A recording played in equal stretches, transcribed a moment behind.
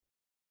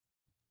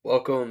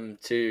Welcome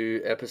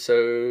to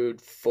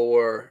episode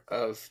 4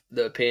 of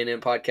the PNM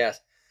podcast.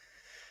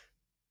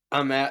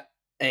 I'm Matt,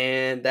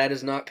 and that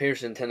is not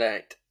Pearson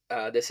tonight.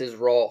 This is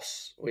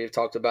Ross. We've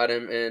talked about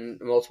him in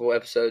multiple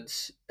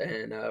episodes,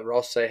 and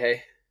Ross, say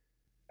hey.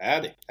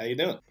 Howdy, how you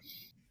doing?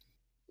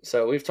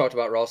 So we've talked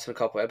about Ross in a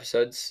couple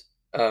episodes,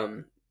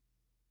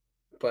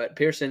 but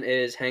Pearson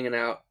is hanging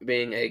out,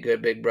 being a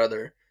good big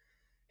brother.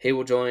 He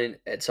will join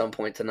at some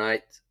point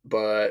tonight,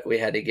 but we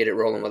had to get it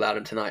rolling without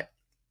him tonight.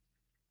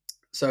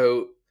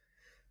 So,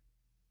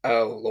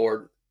 oh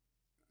Lord,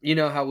 you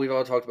know how we've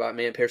all talked about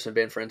me and Pearson have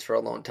been friends for a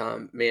long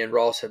time. Me and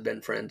Ross have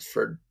been friends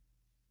for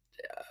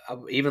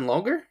even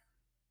longer.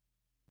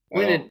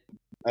 I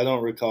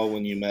don't recall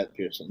when you met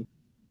Pearson.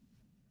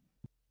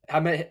 I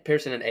met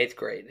Pearson in 8th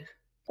grade.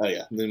 Oh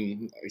yeah,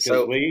 then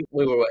So we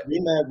were what? We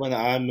met when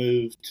I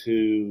moved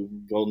to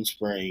Golden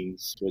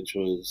Springs, which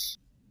was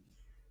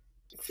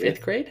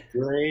 5th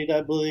grade,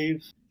 I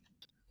believe.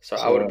 So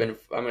I would have been.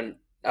 I would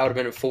have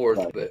been in 4th,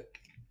 Right. but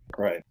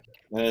Right.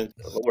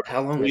 Lord,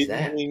 how long is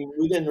that?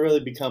 We didn't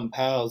really become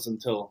pals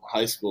until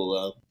high school,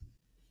 though.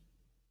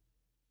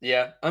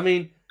 Yeah, I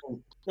mean,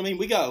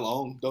 we got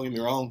along. Don't get me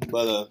wrong,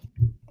 but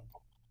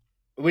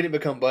we didn't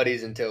become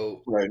buddies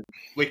until right.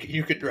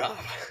 you could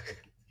drive.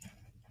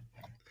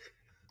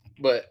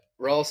 But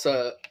Ross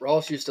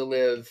used to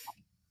live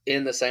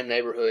in the same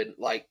neighborhood,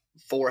 like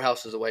 4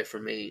 houses away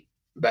from me,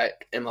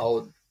 back in my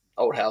old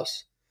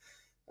house.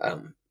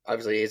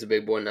 Obviously, he's a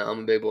big boy now. I'm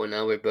a big boy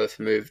now. We've both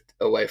moved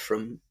away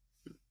from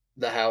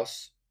the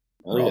house.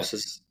 Ross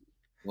is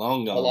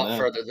long gone a lot now.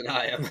 further than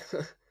I am.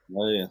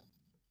 Oh yeah.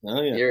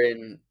 You're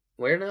in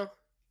where now?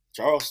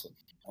 Charleston,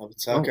 up in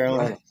South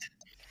Carolina.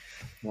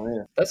 Right. Oh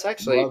yeah. That's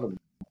actually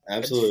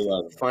absolutely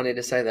love it. Funny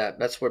to say that.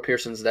 That's where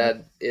Pearson's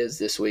dad is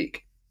this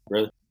week.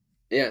 Really?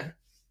 Yeah.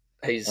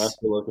 He's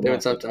doing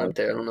something up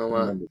there. I don't know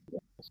why.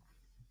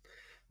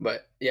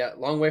 But yeah,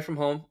 long way from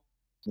home.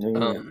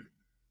 Yeah.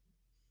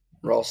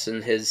 Ross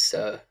and his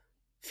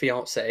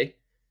fiance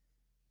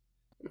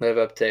live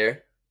up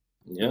there.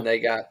 Yeah. And they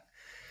got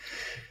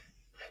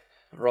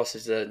Ross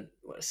is a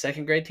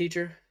 2nd grade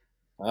teacher.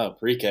 Oh,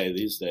 pre-K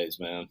these days,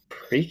 man.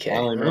 Pre-K.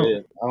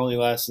 I only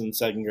lasted in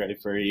 2nd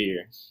grade for a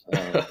year.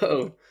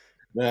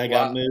 Then I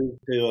got moved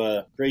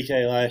to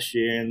pre-K last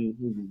year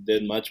and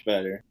did much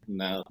better.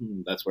 Now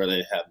that's where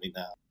they have me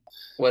now.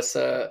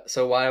 So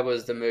why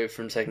was the move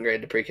from 2nd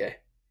grade to pre-K?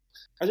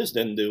 I just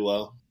didn't do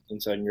well in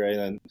 2nd grade,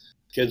 and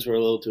kids were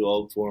a little too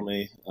old for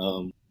me.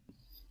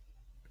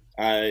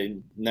 I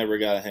never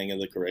got a hang of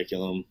the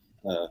curriculum.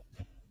 I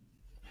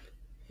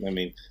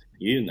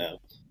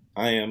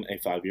am a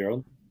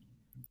 5-year-old.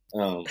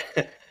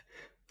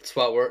 That's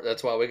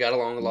why we got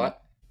along a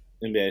lot.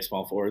 NBA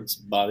small forwards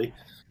body.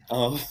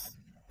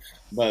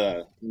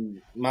 But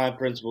my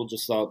principal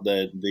just thought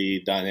that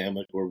the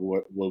dynamic would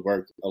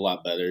work a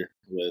lot better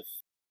with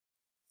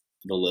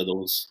the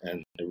littles,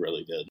 and it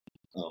really did.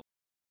 So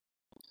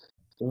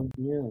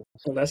yeah.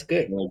 Well, that's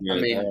good. I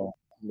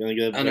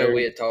know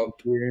we had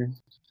talked.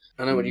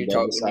 I know when you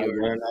talked when you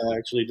were. I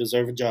actually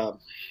deserve a job.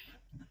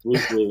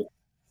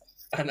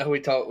 I know we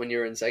talked when you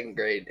were in 2nd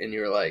grade, and you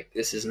were like,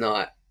 "This is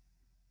not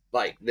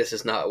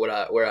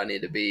where I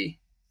need to be."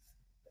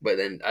 But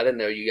then I didn't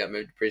know you got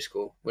moved to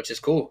preschool, which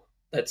is cool.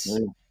 It's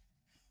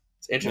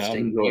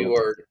interesting.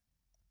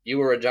 You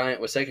were a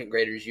giant with 2nd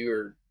graders. You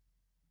were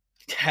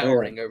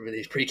towering over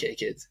these pre-K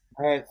kids.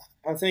 I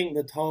think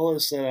the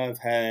tallest that I've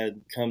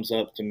had comes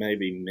up to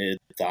maybe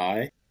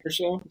mid-thigh or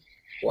so.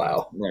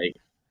 Wow.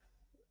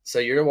 So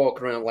you're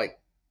walking around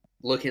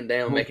looking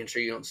down, making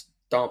sure you don't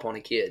stomp on a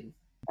kid.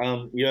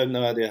 You have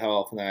no idea how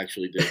often I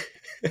actually do.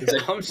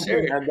 I'm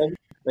sure.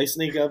 They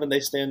sneak up and they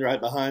stand right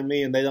behind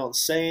me, and they don't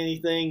say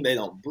anything. They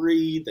don't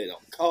breathe. They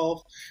don't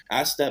cough.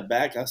 I step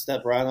back. I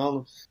step right on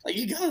them.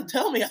 You got to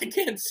tell me I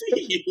can't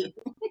see you.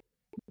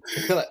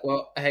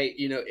 Well, hey,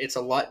 it's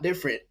a lot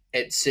different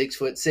at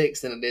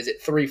 6'6" than it is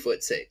at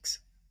 3'6".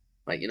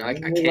 I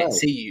can't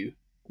see you.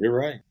 You're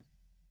right.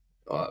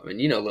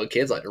 Little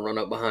kids like to run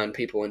up behind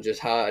people and just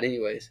hide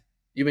anyways.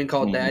 You been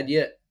called dad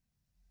yet?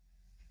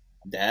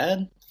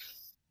 Dad?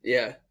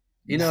 Yeah.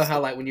 You know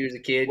how when you was a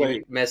kid,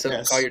 you mess up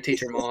and call your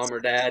teacher mom or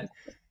dad?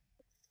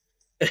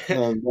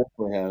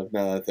 Definitely have,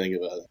 now that I think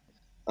about it.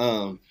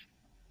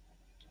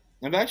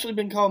 I've actually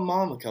been called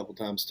mom a couple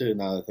times too,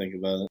 now that I think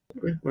about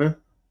it. Well,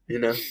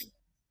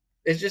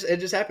 it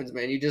just happens,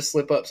 man. You just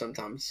slip up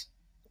sometimes.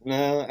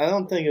 No, I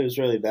don't think it was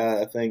really that.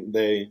 I think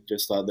they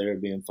just thought they were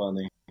being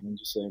funny. I'm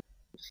just saying,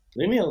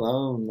 leave me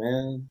alone,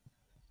 man.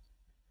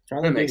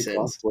 That makes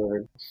sense.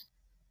 Crossword.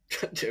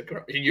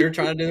 You're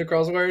trying to do the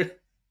crossword?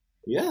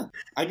 Yeah.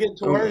 I get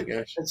to work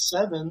at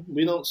 7.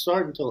 We don't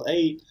start until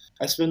 8.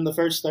 I spend the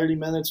first 30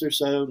 minutes or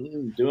so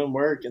doing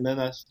work, and then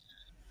I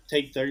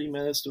take 30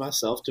 minutes to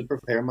myself to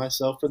prepare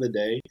myself for the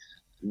day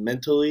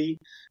mentally.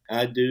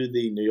 I do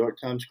the New York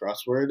Times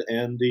crossword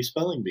and the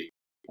spelling bee.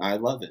 I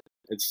love it.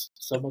 It's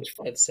so much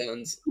fun. That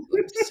sounds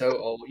so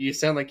old. You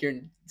sound like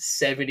you're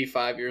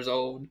 75 years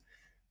old.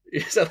 You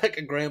sound like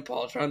a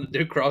grandpa trying to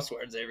do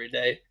crosswords every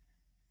day.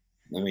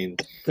 I mean,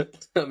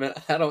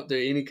 I don't do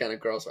any kind of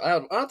crossword. I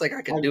don't think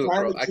I can do a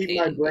crossword. I'm trying to keep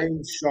my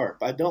brain sharp.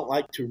 I don't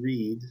like to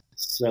read,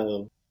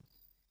 so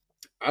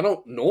I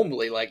don't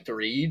normally like to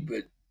read,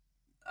 but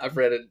I've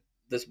read it.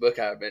 This book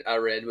I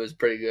read was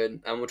pretty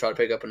good. I'm gonna try to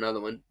pick up another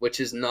one, which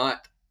is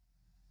not.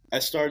 I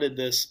started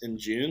this in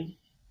June.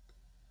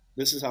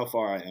 This is how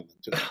far I am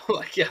into it. Oh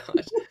my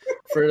gosh!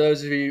 For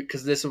those of you,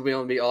 because this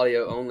will be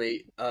audio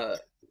only.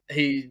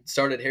 He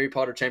started Harry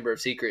Potter Chamber of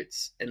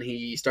Secrets, and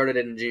he started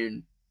it in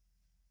June,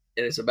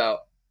 and it's about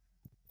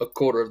a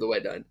quarter of the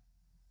way done.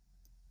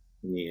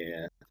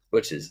 Yeah,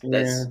 which is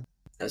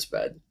that's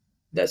bad.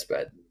 That's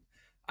bad.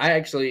 I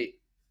actually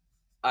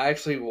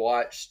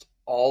watched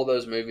all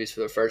those movies for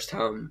the first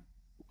time.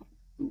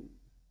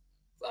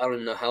 I don't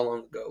even know how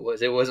long ago it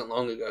was. It wasn't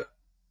long ago.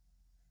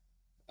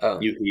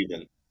 You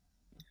heathen.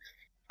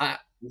 The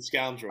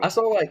scoundrel. I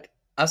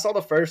saw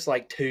the first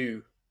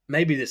two,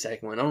 maybe the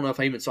second one. I don't know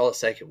if I even saw the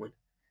second one.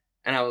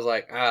 And I was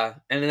like,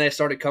 and then they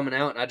started coming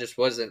out, and I just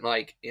wasn't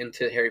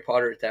into Harry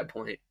Potter at that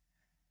point.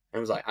 I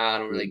was like, I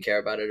don't really care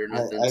about it or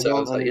nothing. I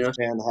don't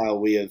understand how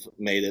we have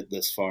made it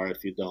this far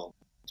if you don't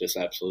just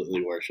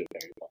absolutely worship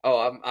Harry Potter.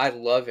 Oh, I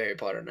love Harry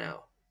Potter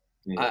now.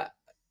 Mm.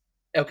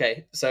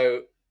 Okay,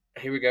 so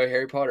here we go,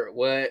 Harry Potter.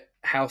 What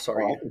house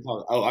are you?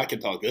 I can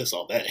talk this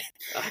all day.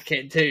 I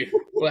can too.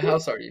 What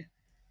house are you?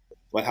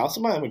 What house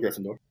am I? I'm a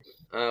Gryffindor.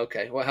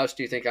 Okay, what house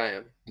do you think I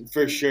am?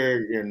 For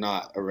sure, you're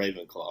not a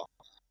Ravenclaw.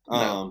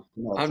 No,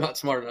 I'm not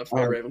smart enough to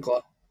be a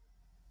Ravenclaw.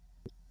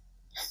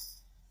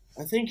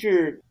 I think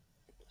you're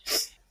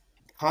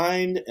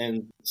kind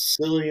and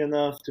silly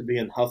enough to be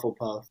in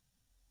Hufflepuff.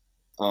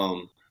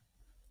 I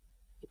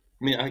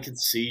mean, I could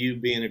see you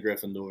being a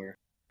Gryffindor,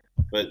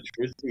 but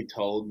truth be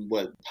told,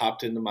 what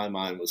popped into my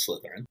mind was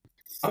Slytherin.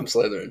 I'm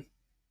Slytherin.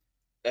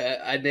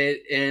 I did,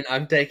 and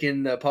I'm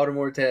taking the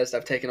Pottermore test.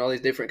 I've taken all these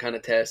different kind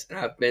of tests, and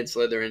I've been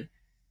Slytherin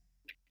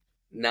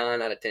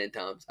 9 out of 10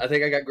 times. I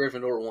think I got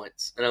Gryffindor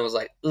once, and I was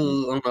like,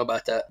 ooh, I don't know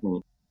about that.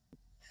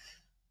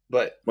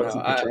 But what's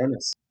the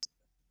Patronus?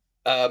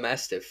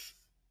 Mastiff.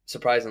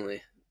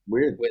 Surprisingly,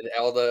 weird with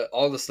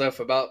all the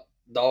stuff about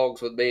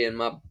dogs with being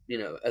my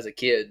as a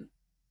kid,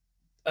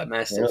 a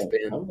Mastiff.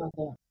 Really? How about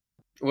that?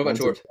 What about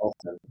yours?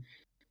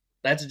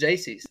 That's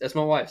JC's. That's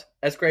my wife's.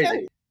 That's crazy.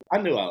 Hey, I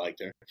knew I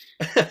liked her.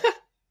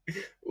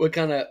 What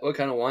kind of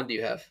wand do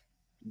you have?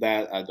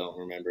 That I don't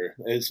remember.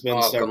 It's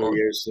been several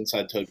years since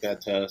I took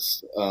that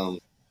test. I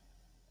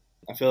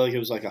feel like it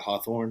was like a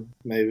Hawthorne,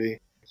 maybe.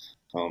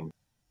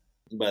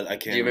 But I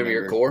can't. Do you remember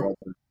your core?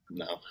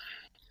 No.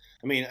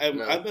 I mean,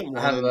 I've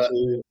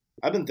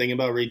been thinking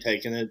about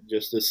retaking it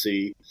just to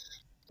see,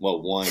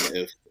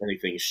 if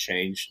anything's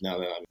changed now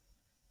that I'm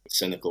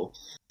cynical.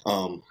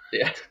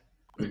 Yeah.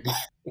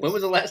 When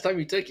was the last time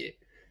you took it?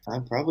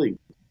 I'm probably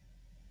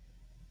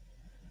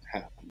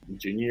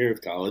junior year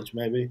of college,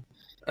 maybe.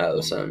 Oh,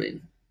 so I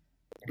mean,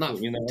 not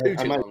too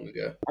long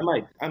ago.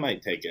 I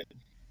might take it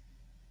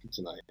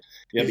tonight.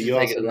 Yeah, but you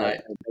also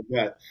tonight. I've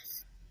got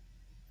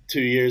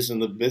 2 years in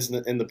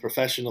the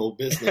professional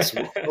business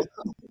world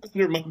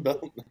under my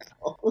belt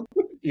now.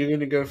 You're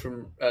gonna go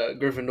from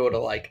Gryffindor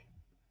to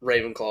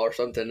Ravenclaw or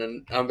something,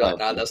 and I'm like,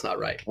 nah, that's not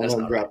right. That's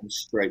not right.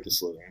 Straight to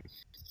Slytherin.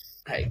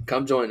 Hey,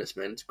 come join us,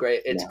 man. It's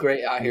great. It's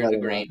great out here in the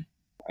green.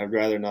 I'd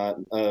rather not.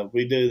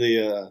 We do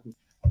the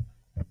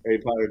Harry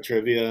Potter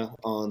trivia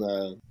on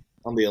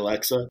the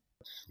Alexa.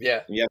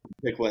 Yeah. And you have to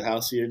pick what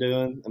house you're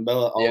doing, and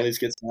Bella always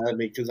gets mad at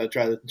me because I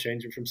try to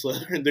change it from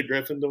Slytherin to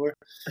Gryffindor.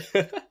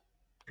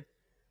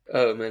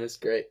 Oh man, it's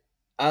great.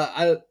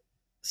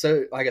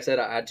 So like I said,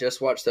 I just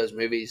watched those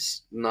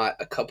movies not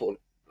a couple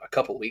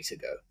weeks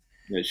ago.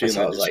 Yeah,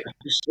 so I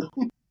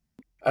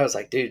was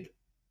like, dude,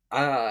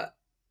 I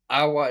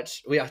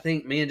watched. I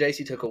think me and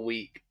JC took a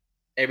week.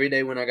 Every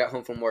day when I got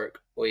home from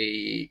work,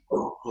 we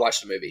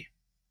watched a movie.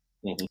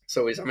 Mm-hmm.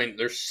 So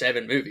there's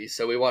 7 movies,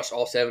 so we watched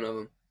all 7 of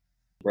them.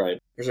 Right.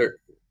 Is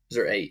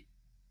there 8?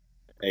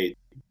 8.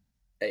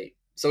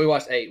 So we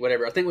watched 8,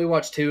 whatever. I think we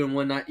watched 2 in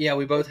one night. Yeah,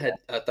 we both had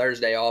a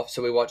Thursday off,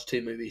 so we watched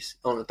 2 movies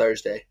on a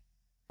Thursday.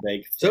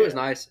 So it was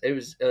nice. It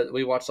was.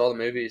 We watched all the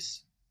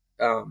movies.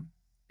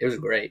 It was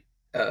great.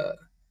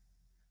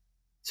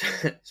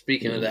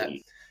 Speaking of that,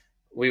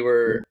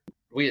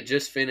 we had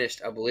just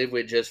finished. I believe we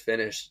had just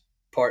finished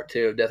part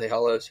 2 of Deathly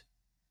Hallows,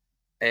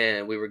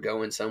 and we were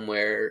going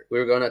somewhere. We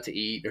were going out to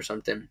eat or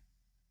something,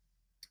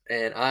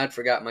 and I had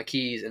forgot my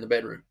keys in the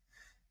bedroom.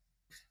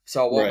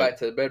 So I walked back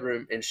to the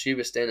bedroom, and she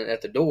was standing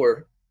at the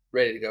door,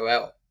 ready to go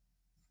out.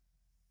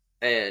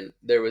 And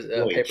there was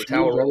a paper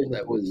towel roll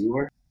that was. You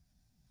were?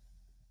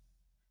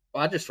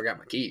 Well, I just forgot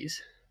my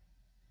keys.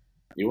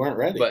 You weren't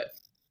ready. But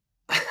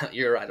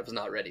you're right, I was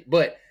not ready.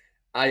 But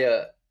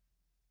I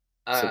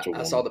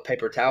saw the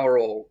paper towel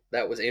roll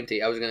that was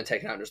empty. I was going to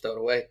take it out and just throw it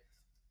away.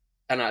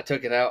 And I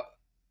took it out,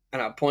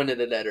 and I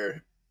pointed it at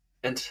her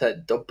and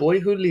said, "The boy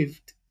who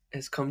lived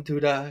has come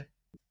to die."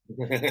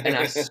 And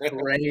I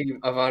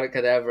screamed Avada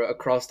Kedavra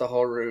across the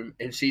whole room,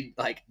 and she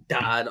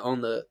died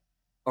on the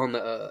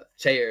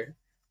chair.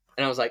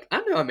 And I was like, "I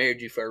know I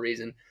married you for a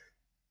reason."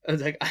 I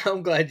was like,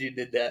 I'm glad you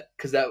did that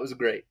because that was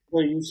great.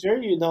 Are you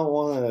sure you don't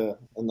want to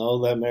annul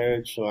that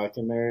marriage so I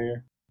can marry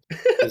her?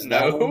 Because No.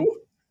 that one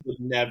would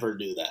never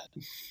do that.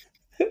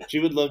 She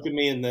would look at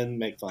me and then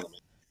make fun of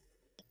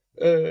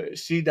me.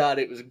 She died.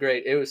 It was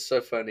great. It was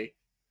so funny.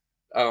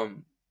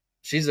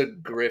 She's a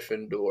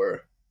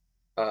Gryffindor.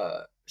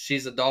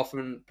 She's a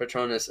Dolphin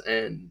Patronus,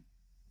 and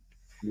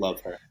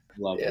love her.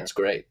 Love her. It's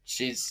great.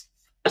 She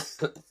fits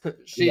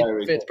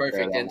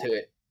perfect into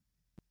it.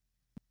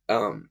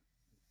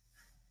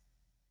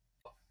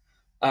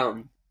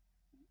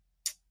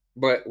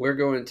 But we're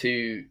going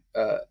to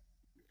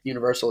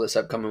Universal this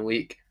upcoming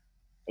week.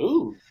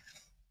 Ooh.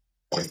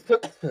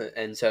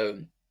 And so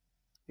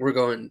we're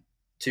going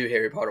to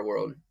Harry Potter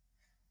World.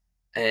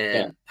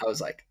 And I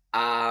was like,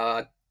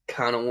 I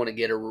kind of want to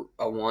get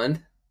a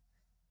wand,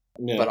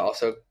 but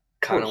also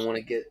kind of want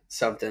to get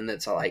something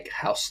that's like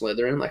House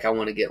Slytherin. Like I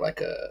want to get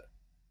like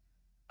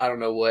I don't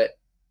know what,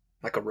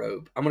 like a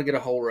robe. I'm going to get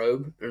a whole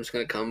robe. I'm just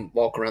going to come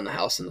walk around the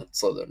house in the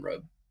Slytherin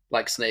robe,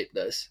 like Snape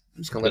does.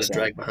 I'm just going to let it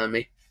drag behind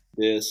me.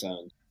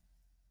 Disowned.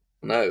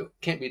 No,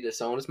 can't be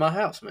disowned. It's my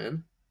house,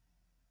 man.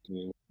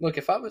 Yeah. Look,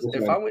 if I went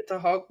to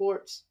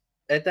Hogwarts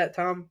at that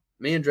time,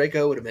 me and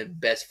Draco would have been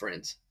best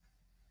friends.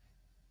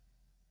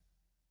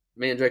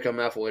 Me and Draco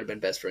Malfoy would have been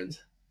best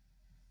friends.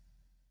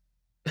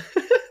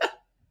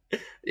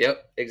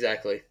 Yep,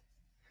 exactly.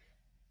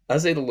 I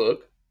see the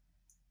look.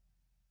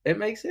 It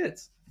makes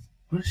sense.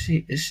 What is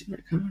she? Is she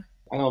not coming?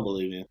 I don't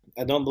believe you.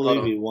 I don't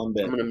believe you one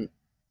bit.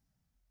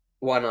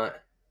 Why not?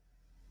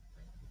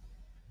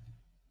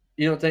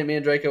 You don't think me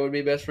and Draco would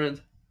be best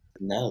friends?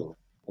 No.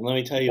 And let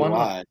me tell you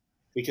why.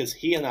 Because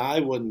he and I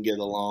wouldn't get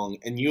along,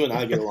 and you and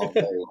I get along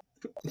very well.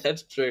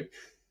 That's true.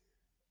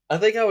 I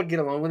think I would get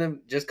along with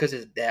him just because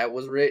his dad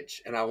was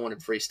rich and I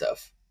wanted free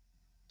stuff.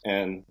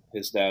 And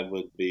his dad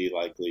would be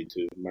likely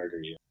to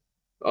murder you.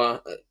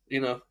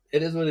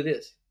 It is what it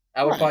is.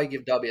 I would probably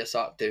give Dobby a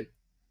sock too.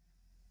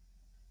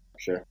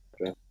 Sure.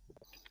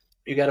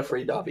 You got a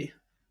free Dobby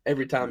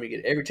every time you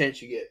get, every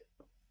chance you get.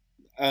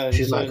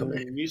 She's not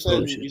coming. You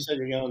said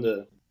you're going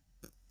to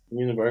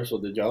Universal.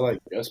 Did y'all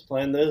just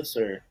plan this,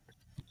 or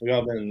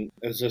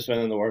has this been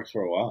in the works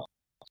for a while?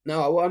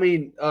 No, well, I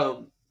mean,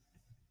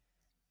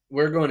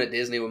 we're going to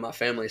Disney with my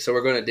family, so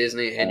we're going to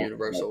Disney and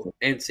Universal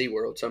and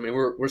SeaWorld. So I mean,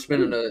 we're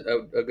spending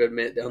a good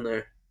minute down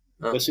there.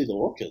 Go see the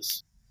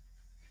orcas.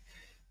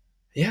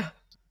 Yeah,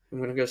 I'm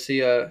gonna go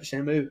see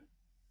Shamu.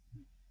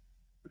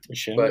 Is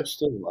Shamu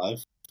still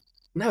alive?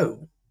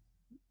 No,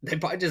 they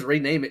probably just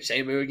rename it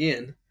Shamu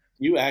again.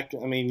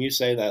 You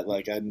say that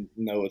like I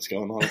know what's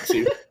going on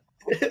too.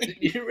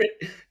 You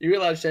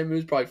realize Shamu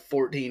was probably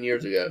 14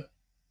 years ago.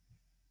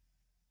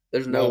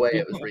 There's no way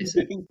it was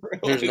recent.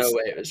 There's no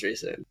way it was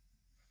recent.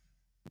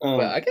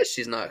 But I guess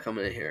she's not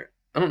coming in here.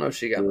 I don't know if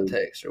she got my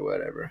text or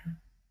whatever.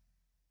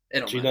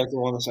 She doesn't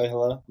want to say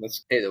hello?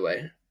 Either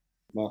way.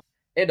 Well,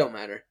 it don't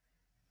matter.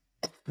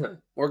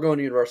 We're going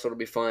to Universal. It'll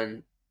be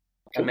fun.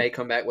 Cool. I may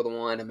come back with a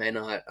wand. I may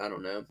not. I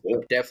don't know. Yeah.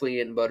 I'm definitely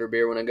getting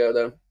butterbeer when I go,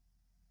 though.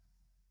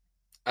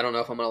 I don't know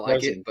if I'm going to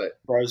like it, but...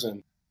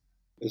 Frozen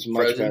is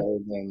much better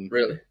than...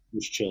 Really?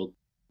 Just chilled,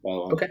 by the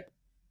way. Okay.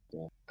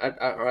 Yeah.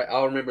 All right.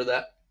 I'll remember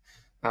that.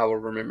 I will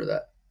remember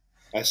that.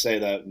 I say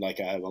that like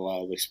I have a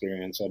lot of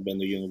experience. I've been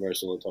to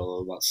Universal a total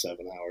of about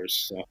 7 hours.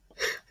 So.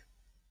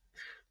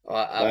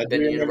 I've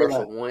been to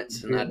Universal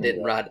once, and I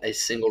didn't ride a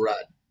single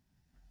ride.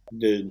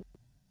 Dude,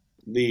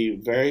 the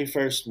very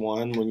first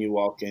one when you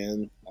walk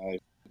in, I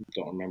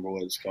don't remember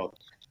what it's called,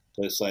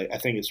 but it's I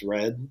think it's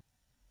red.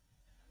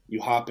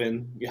 You hop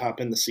in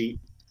the seat,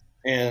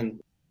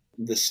 and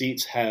the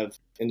seats have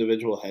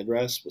individual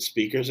headrests with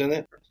speakers in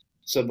it.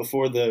 So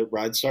before the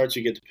ride starts,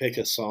 you get to pick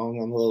a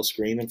song on the little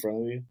screen in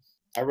front of you.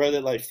 I read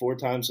it 4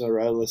 times in a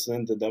row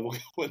listening to Devil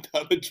Went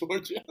Down to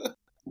Georgia.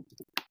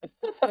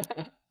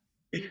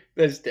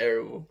 That's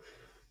terrible.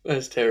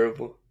 That's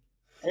terrible.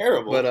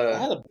 Terrible. But I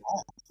had a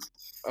blast.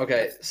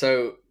 Okay,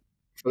 so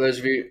for those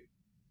of you,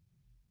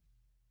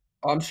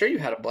 I'm sure you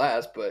had a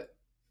blast, but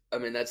I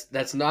mean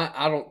that's not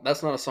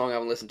a song I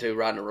would listen to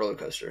riding a roller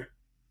coaster.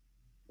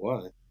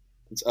 Why?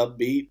 It's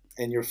upbeat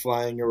and you're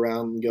flying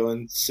around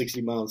going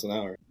 60 miles an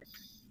hour.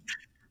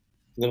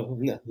 No.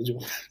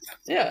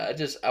 Yeah,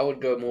 I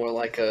would go more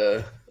like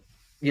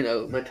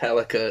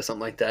Metallica, something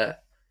like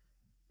that.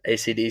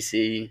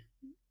 AC/DC.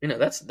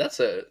 That's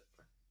a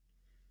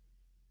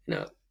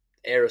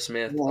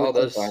Aerosmith, all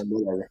those.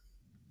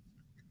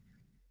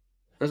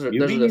 Those are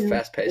the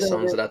fast-paced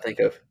songs that I think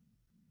of.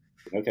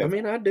 Okay. I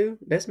mean, I do.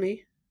 That's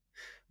me.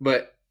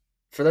 But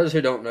for those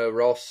who don't know,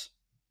 Ross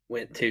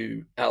went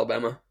to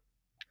Alabama.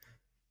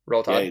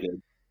 Roll Tide. Yeah, he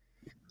did.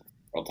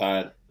 Roll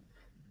Tide.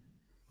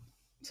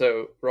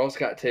 So Ross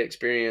got to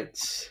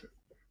experience.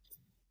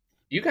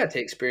 You got to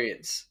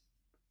experience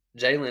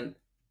Jalen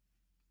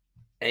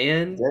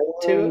and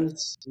Tua.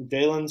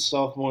 Jalen's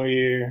sophomore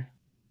year,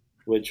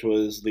 which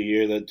was the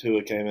year that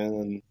Tua came in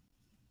and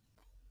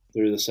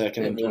threw the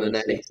second and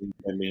 2016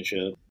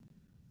 championship.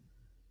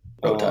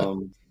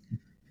 So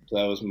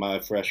that was my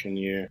freshman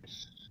year.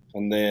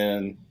 And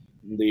then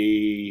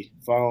the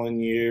following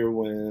year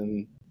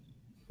when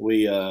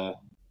we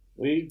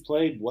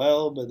played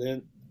well, but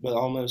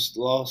almost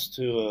lost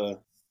to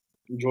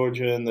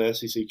Georgia in the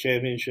SEC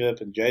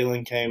championship, and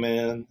Jalen came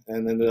in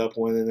and ended up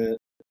winning it,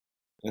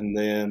 and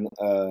then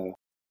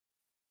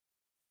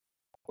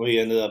we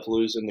ended up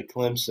losing to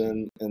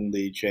Clemson in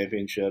the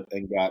championship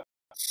and got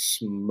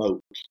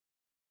smoked.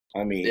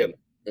 I mean, yep,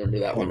 remember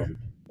that one,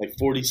 like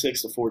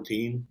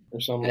 46-14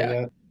 or something like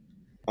that.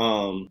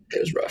 It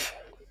was rough.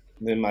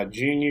 Then my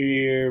junior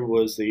year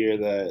was the year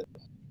that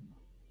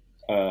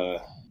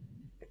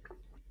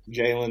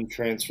Jalen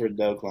transferred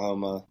to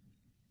Oklahoma.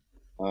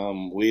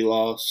 We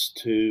lost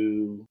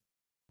to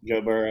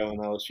Joe Burrow and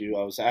LSU.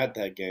 I was at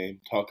that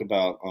game. Talk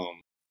about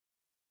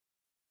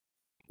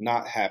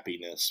not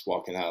happiness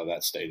walking out of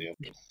that stadium.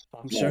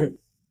 I'm sure.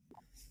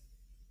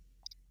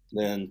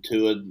 Then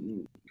Tua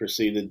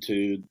proceeded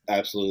to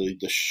absolutely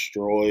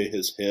destroy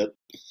his hip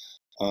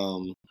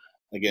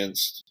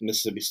against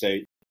Mississippi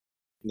State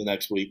the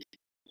next week.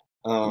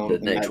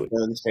 And Matt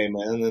Jones came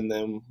in, and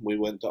then we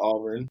went to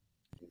Auburn.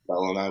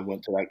 Bella and I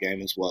went to that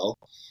game as well,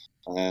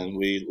 and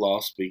we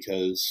lost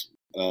because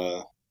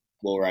Will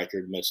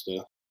Reichard missed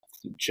a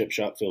chip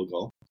shot field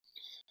goal.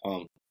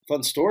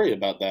 Fun story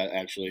about that,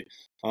 actually.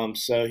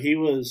 So he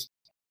was,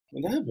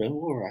 would that have been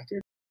Will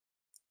Reichard?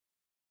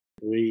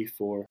 3,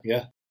 4,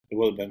 yeah, it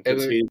would have been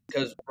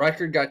because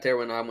Reichard got there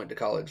when I went to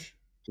college.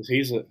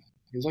 He's like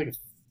a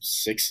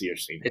 6th-year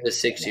senior.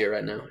 He's a 6th year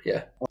right now.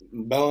 Yeah.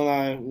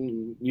 Bella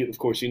and I, of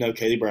course,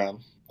 Katie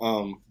Brown.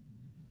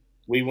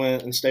 We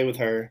went and stayed with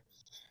her,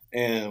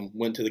 and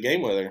went to the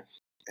game with her,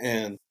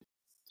 and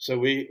so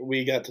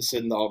we got to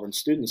sit in the Auburn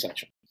student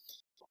section,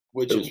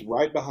 which is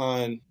right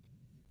behind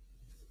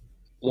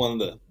one of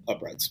the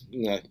uprights.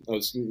 I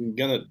was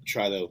gonna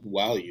try to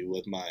wow you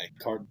with my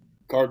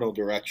cardinal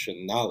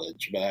direction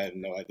knowledge, but I have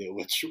no idea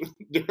which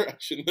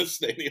direction the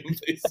stadium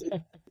faces.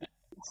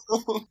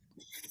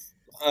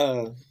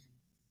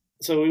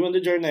 So we went to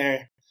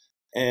Jordan-Hare,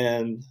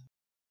 and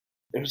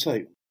there was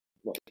like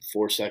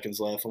 4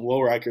 seconds left, and Will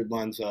Reichard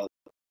lines up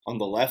on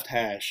the left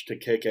hash to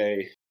kick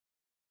a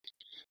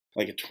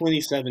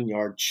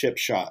 27-yard chip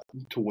shot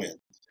to win.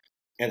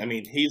 And I'm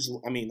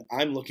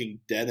looking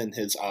dead in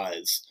his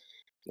eyes.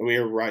 We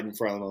are right in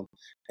front of him.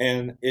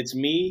 And it's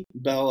me,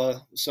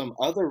 Bella, some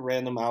other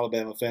random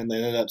Alabama fan that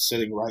ended up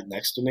sitting right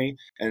next to me,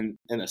 and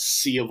in a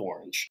sea of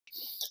orange.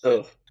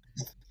 Oh.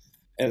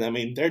 And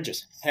they're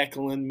just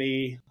heckling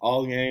me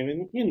all game.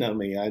 And you know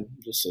me, I'm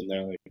just sitting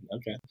there like,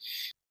 okay,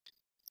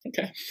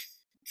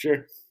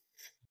 sure.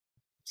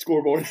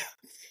 Scoreboard.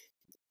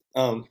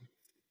 And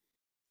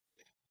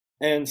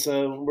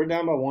so we're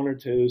down by 1 or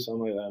 2,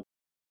 something like that.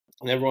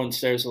 And everyone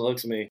stares and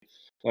looks at me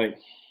like,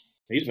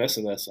 he's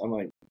missing this. I'm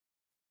like,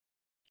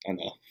 I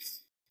know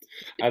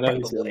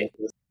he's going to miss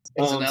this.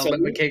 Is an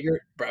Alabama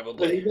kicker?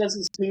 Probably. He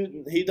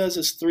does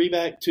his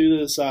 3-back 2 to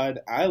the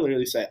side. I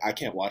literally say, I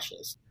can't watch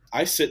this.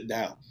 I sit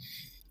down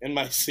in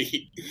my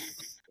seat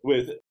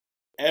with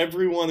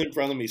everyone in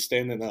front of me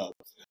standing up.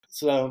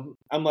 So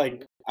I'm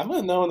like, I'm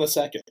going to know in a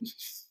second.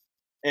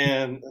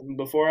 And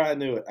before I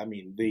knew it,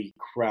 the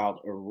crowd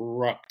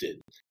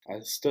erupted.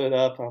 I stood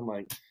up. I'm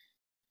like,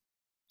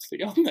 see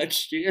y'all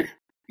next year.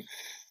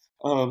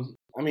 And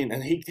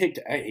he kicked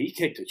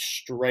it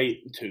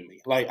straight to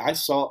me. Like I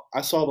saw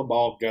the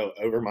ball go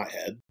over my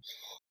head.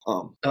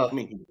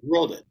 He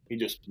drilled it. He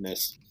just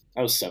missed.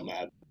 I was so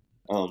mad.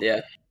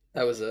 Yeah,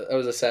 that was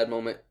a sad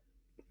moment.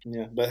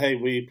 Yeah, but hey,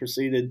 we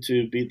proceeded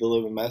to beat the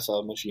living mess out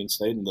of Michigan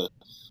State in the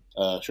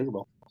Sugar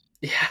Bowl.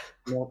 Yeah.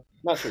 No,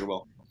 not Sugar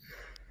Bowl.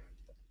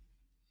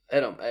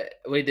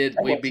 We beat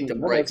the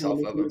brakes off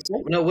of them.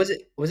 No, was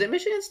it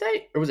Michigan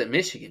State or was it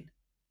Michigan?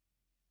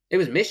 It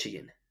was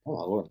Michigan. Oh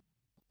my Lord.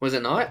 Was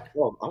it not?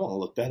 Well, I want to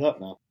look that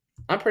up now.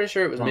 I'm pretty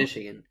sure it was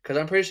Michigan because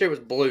I'm pretty sure it was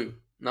blue,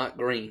 not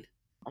green.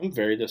 I'm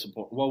very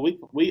disappointed. Well,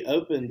 we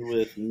opened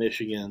with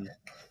Michigan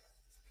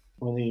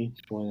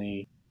 2021.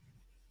 It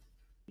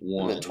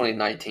was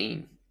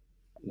 2019.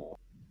 No,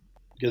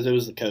 because it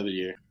was the COVID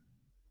year.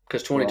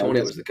 Because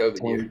 2020 was the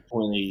COVID year.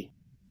 2020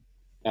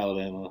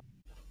 Alabama.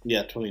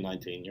 Yeah,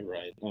 2019. You're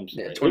right. I'm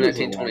sorry. Yeah,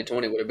 2019,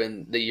 2020 would have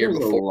been the year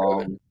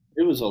before COVID.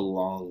 It was a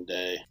long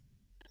day.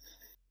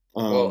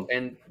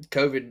 And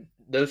COVID,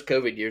 those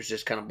COVID years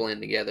just kind of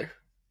blend together.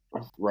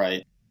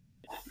 Right.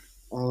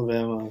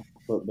 Alabama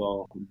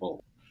football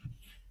bowl.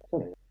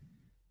 I'm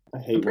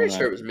pretty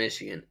sure it was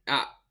Michigan.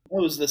 It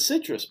was the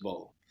Citrus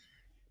Bowl.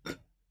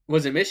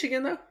 Was it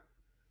Michigan though?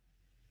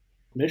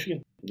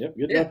 Michigan. Yep.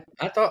 Good job.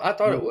 I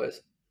thought it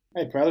was.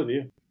 Hey, proud of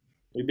you.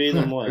 We beat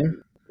them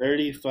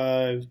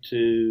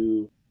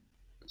 35-16.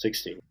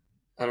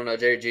 I don't know,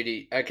 Jerry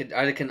Jeudy. I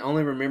can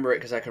only remember it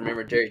because I can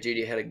remember Jerry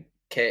Jeudy had a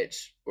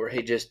catch where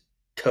he just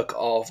took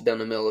off down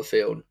the middle of the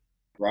field.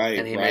 Right.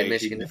 And he made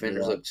Michigan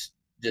defenders look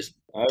just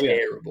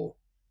terrible.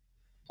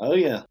 Oh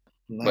yeah.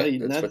 But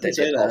that's what they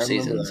did all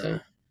season. So.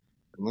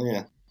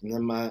 Yeah. And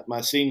then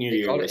my senior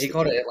year. He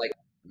called it at like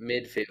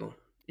midfield.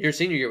 Your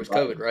senior year was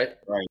COVID, right?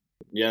 Right.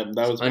 Yeah,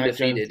 that was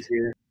undefeated.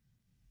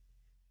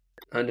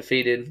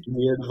 Undefeated.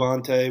 Yeah,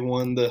 Devontae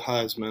won the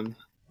Heisman.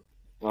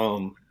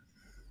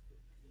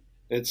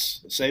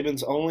 It's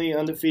Saban's only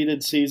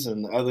undefeated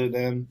season other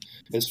than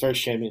his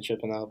first championship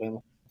in Alabama.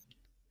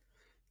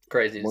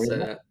 Crazy to say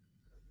that.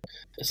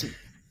 It's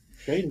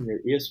trading your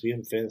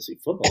ESPN Fantasy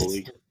Football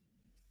League.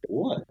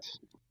 What?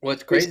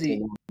 What's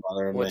crazy?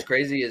 What's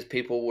crazy is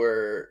people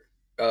were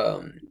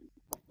so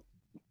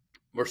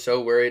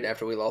worried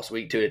after we lost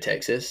week 2 to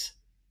Texas.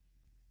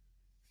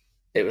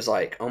 It was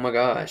like, oh my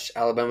gosh,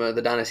 Alabama,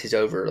 the dynasty's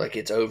over. Like,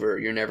 it's over.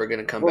 You're never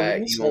going to come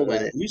back. You won't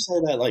win it. You say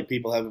that like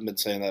people haven't been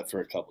saying that for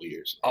a couple of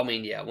years. I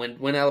mean, yeah.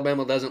 When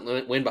Alabama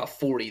doesn't win by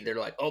 40, they're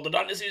like, oh, the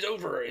dynasty's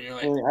over. And you're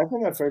like, I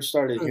think I first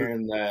started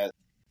hearing that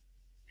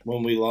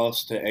when we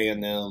lost to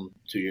A&M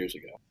 2 years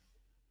ago.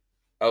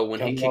 Oh, when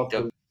he kicked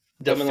the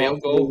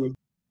field goal?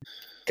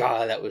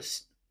 God, that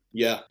was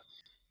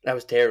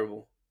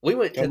terrible. We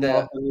went to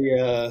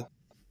the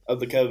of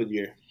the COVID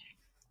year.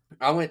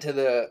 I went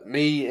to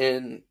me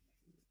and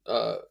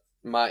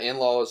my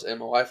in-laws and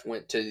my wife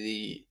went to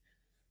the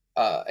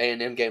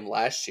A&M game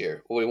last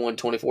year. We won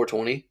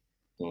 24-20.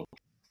 Oh.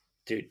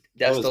 Dude,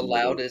 that's the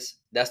loudest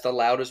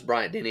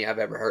Bryant Denny I've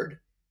ever heard.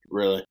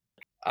 Really?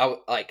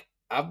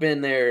 I've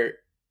been there.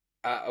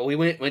 We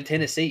went when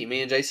Tennessee.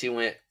 Me and JC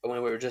went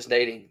when we were just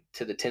dating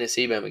to the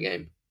Tennessee Bama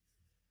game.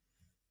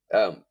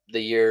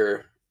 The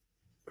year.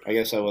 I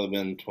guess that would have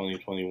been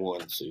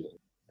 2021 season.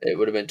 It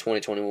would have been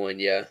 2021.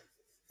 Yeah.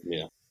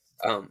 Yeah.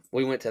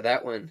 We went to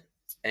that one,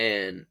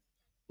 and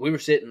we were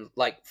sitting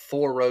like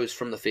 4 rows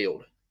from the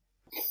field,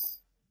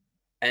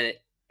 and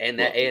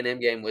that A&M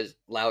game was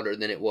louder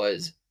than it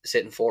was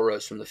sitting 4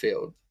 rows from the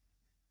field.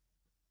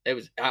 It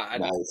was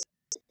nice.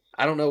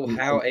 I don't know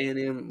how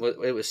A&M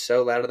it was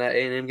so loud in that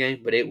A&M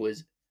game, but it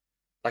was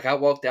like I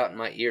walked out and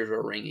my ears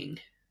were ringing.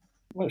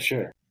 Oh,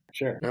 sure.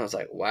 And I was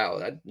like, wow,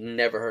 I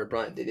never heard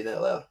Bryant Denny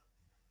that loud.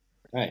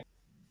 Hey,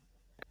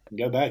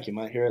 go back, you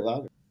might hear it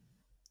louder.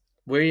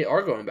 We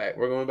are going back.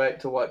 We're going back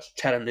to watch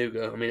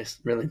Chattanooga. I mean, it's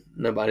really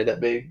nobody that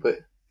big, but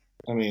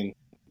I mean,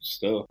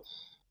 still.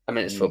 I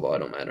mean, it's football. It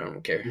don't matter. I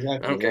don't care.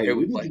 Exactly. I don't care who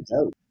we play.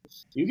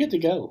 You get to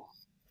go.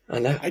 I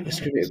know. It's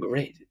going to be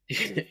great.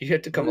 You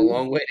have to come a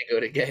long way to go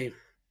to a game.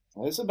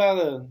 It's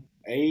about an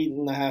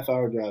 8.5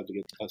 hour drive to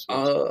get to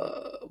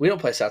Tuscaloosa. We don't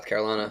play South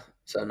Carolina,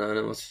 so no.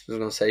 I was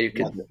going to say you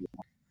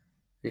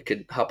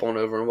could hop on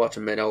over and watch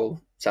them at old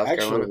South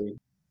Carolina.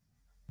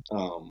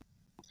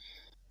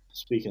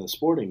 Speaking of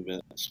sporting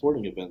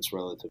events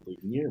relatively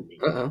near me,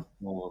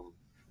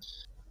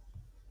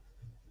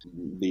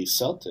 the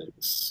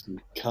Celtics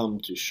come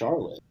to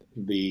Charlotte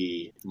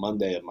the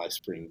Monday of my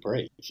spring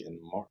break in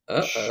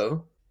March.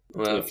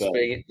 Well,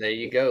 there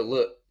you go.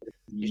 Look,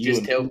 you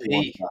just tell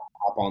P.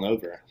 Hop on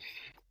over.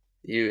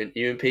 You and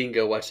P can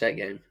go watch that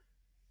game.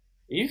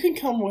 You can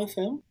come with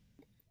him.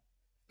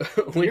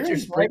 When's your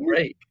spring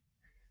break?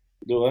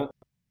 Do what?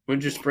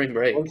 When's your spring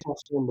break? When's my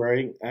spring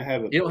break? I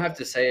have it. You don't have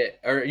to say it,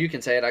 or you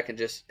can say it. I can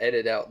just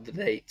edit out the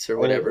dates or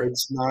whatever.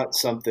 It's not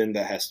something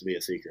that has to be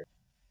a secret.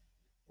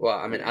 Well,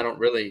 I mean, I don't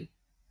really.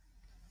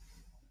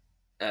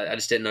 I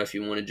just didn't know if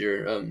you wanted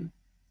your,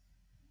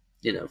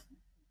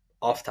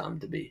 off time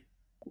to be.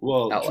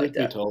 Well, out truth like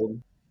that. Be told,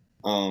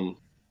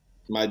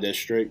 my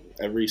district,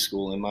 every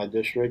school in my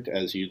district,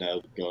 as you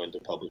know, going to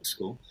public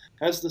school,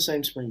 has the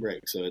same spring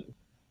break. So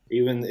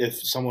even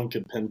if someone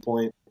could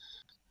pinpoint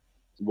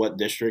what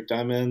district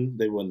I'm in,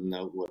 they wouldn't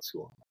know what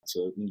school.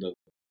 So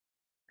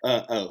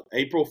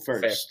April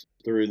 1st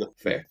through the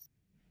 5th.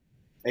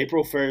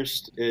 April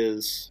 1st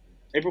is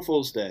April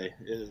Fool's Day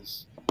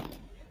is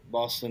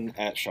Boston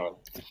at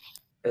Charlotte.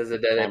 Is the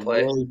day they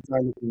play? I'm really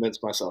trying to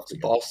convince myself to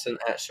go. Boston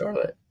at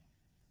Charlotte.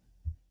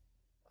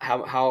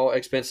 How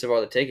expensive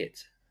are the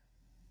tickets?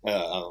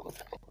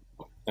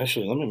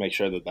 Actually, let me make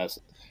sure that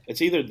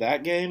it's either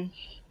that game.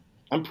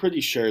 I'm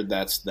pretty sure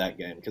that's that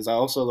game because I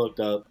also looked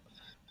up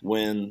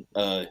when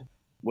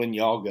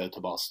y'all go to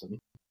Boston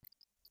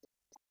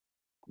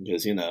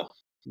because the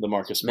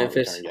Marcus Smart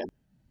return game.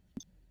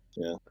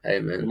 Yeah. Hey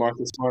man. The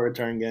Marcus Smart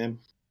return game.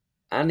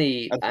 I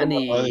need.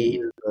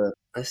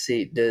 Let's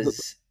see.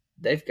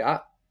 They've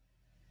got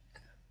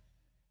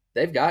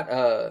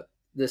the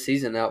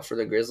season out for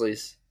the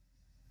Grizzlies.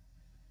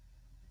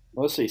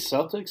 Let's see.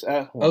 Celtics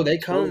at home. Oh, they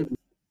come.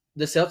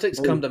 The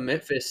Celtics come to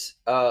Memphis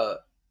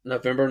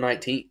November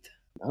 19th.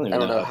 I don't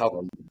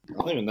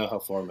even know how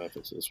far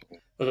Memphis is from me.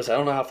 I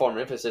don't know how far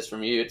Memphis is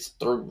from you. It's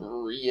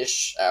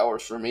 3-ish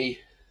hours for me.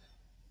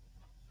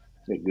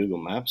 Get Google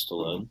Maps to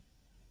load.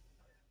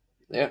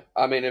 Yeah,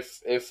 I mean,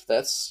 if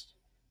that's,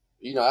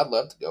 I'd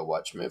love to go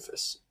watch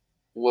Memphis.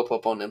 Whoop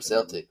up on them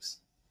Celtics.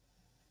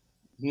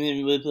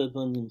 Whoop up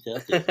on them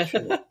Celtics.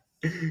 Sure.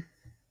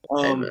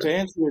 To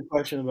answer your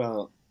question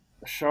about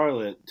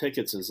Charlotte,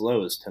 tickets as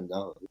low as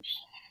 $10.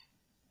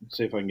 Let's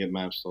see if I can get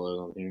maps to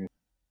load on here.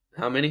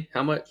 How many?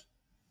 How much?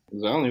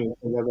 Because I don't even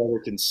think I've ever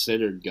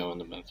considered going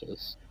to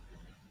Memphis.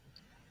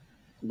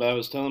 But I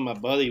was telling my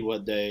buddy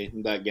what day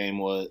that game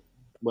was,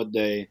 what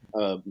day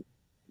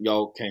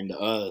y'all came to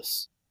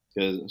us,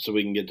 so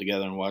we can get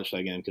together and watch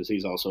that game because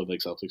he's also a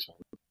big Celtics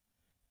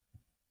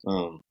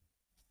fan.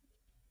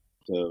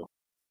 So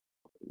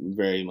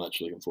very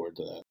much looking forward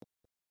to that.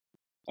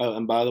 Oh,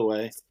 and by the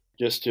way,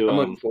 Just to I'm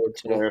looking forward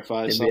to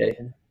clarify NBA.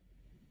 something.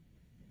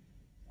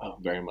 Oh,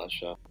 very much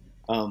so.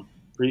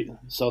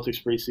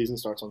 Celtics preseason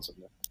starts on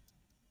Sunday.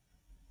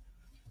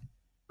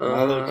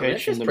 My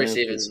location to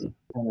Memphis,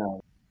 10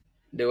 hours.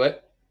 Do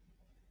it.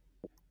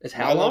 It's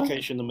how My long?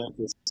 location to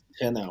Memphis,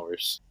 10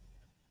 hours.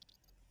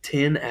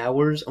 10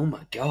 hours? Oh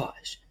my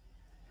gosh.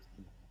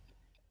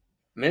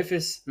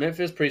 Memphis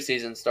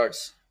preseason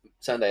starts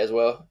Sunday as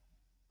well.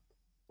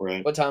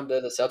 Right. What time do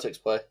the Celtics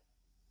play?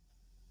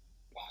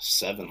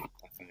 7,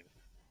 I think.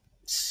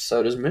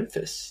 So does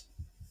Memphis.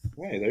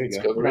 Hey, there you Let's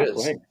go. go We're Grizz. not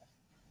playing.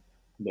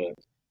 But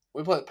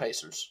we play the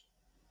Pacers.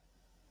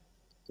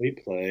 We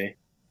play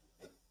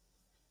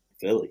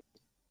Philly.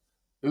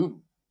 Ooh.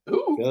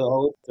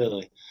 Go with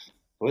Philly.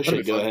 We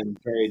should go ahead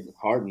and trade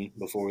Harden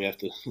before we have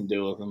to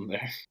deal with him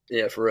there.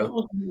 Yeah, for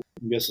real. I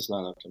guess it's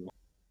not up to me.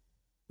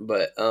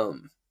 But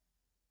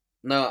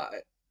no,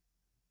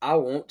 I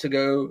want to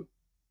go.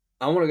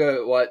 I want to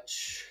go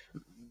watch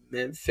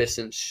Memphis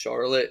and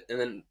Charlotte, and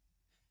then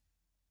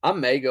I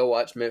may go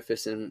watch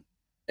Memphis and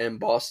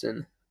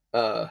Boston,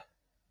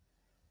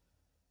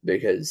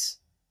 because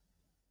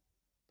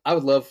I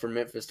would love for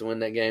Memphis to win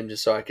that game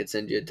just so I could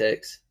send you a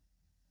text.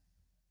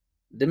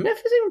 Did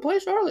Memphis even play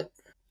Charlotte?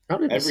 I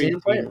don't even see them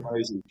play.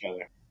 Plays each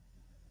other.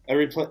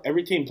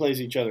 Every team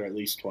plays each other at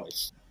least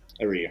twice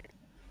every year.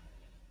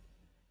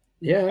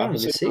 Yeah, I don't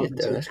even see it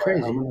though. That's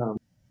crazy.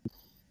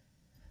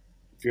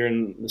 If you're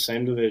in the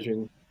same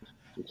division,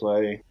 you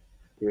play,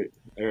 or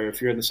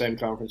if you're in the same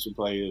conference, you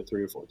play either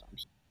 3 or 4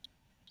 times.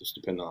 Just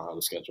depending on how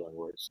the scheduling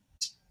works.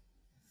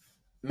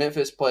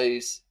 Memphis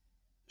plays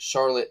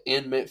Charlotte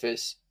in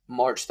Memphis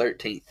March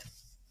 13th,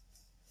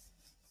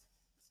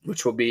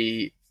 which will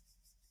be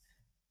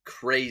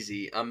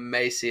crazy. I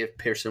may see if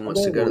Pearson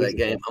wants to go to that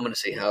game. I'm going to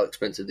see how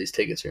expensive these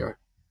tickets are.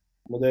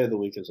 What day of the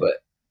week is it?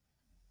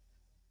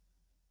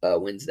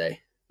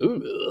 Wednesday.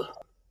 Ooh.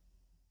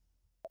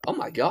 Oh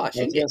my gosh!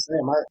 I was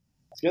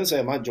gonna say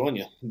I might join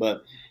you,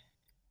 but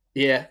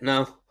yeah,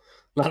 no,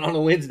 not on a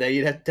Wednesday.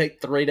 You'd have to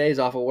take 3 days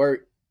off of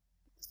work.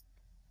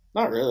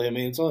 Not really. I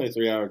mean, it's only a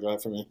 3-hour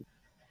drive for me.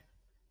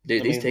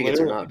 Dude, these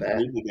tickets are not bad.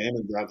 Leave the game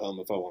and drive home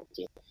if I wanted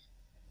to.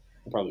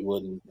 I probably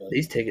wouldn't. But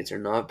these tickets are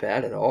not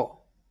bad at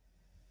all.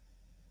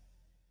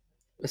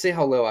 Let's see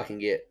how low I can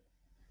get.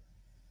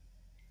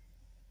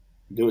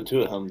 Do it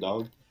to it, home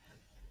dog.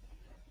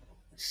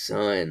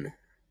 Son,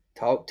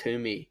 talk to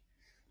me.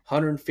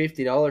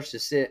 $150 to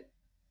sit.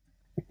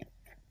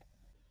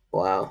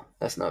 Wow,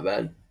 that's not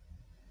bad.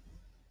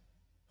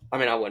 I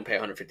mean, I wouldn't pay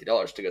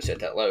 $150 to go sit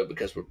that low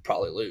because we'd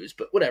probably lose,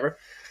 but whatever.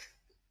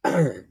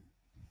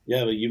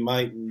 Yeah, but you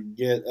might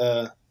get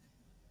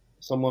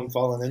someone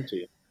falling into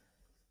you.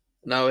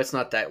 No, it's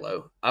not that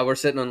low. We're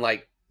sitting on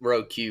like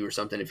row Q or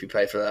something if you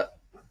pay for that.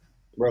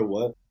 Row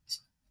what?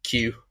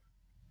 Q.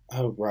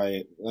 Oh,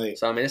 right.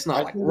 So, I mean, it's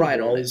not like right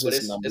on it, but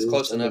it's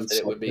close enough that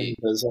it would be.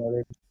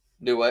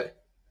 Do what?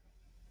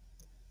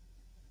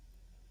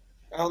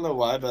 I don't know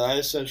why, but I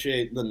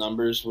associate the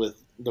numbers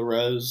with the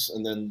rows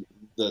and then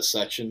the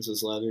sections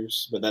as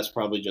letters. But that's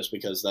probably just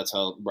because that's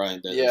how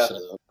Bryant Denny set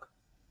it up.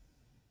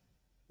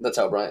 That's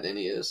how Bryant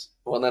Denny is.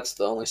 Well, that's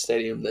the only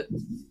stadium that,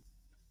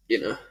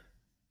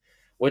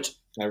 which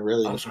I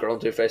was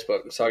scrolling through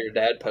Facebook and saw your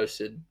dad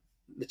posted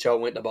that y'all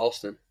went to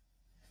Boston.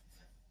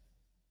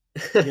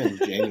 In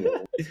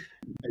January.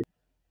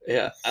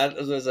 Yeah, I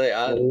was going to say,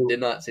 I did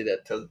not see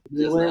that till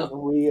just now.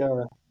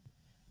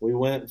 We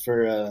went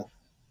for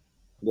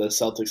the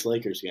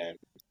Celtics-Lakers game.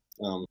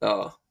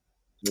 The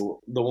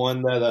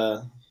one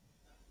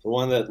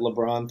that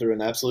LeBron threw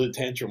an absolute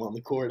tantrum on the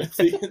court at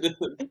the end of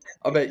the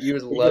I bet you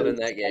was loving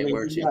that game,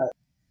 weren't you?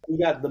 He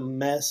got the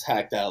mess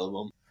hacked out of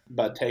him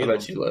by Tatum. I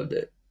bet you loved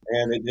it.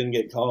 And it didn't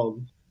get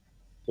called.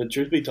 But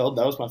truth be told,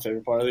 that was my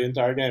favorite part of the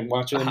entire game,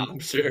 watching him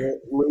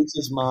lose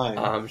his mind.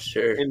 I'm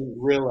sure. In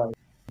real life.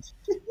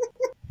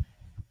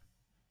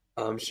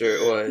 I'm sure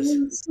it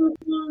was.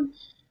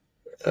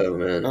 Oh,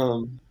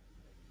 man.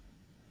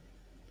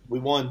 We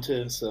won,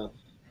 too, so.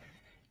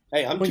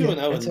 Hey, I'm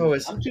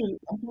 2-0. I'm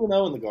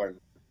 2-0 in the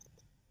Garden.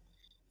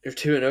 You're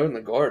 2-0 in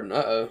the Garden?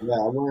 Uh-oh. Yeah,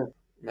 I went.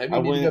 Maybe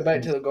you need to go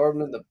back to the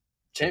Garden in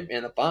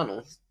the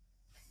finals.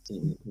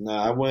 No,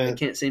 I went. They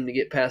can't seem to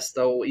get past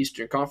the whole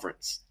Eastern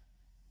Conference.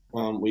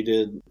 We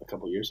did a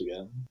couple years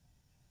ago.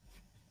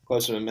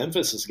 Closer than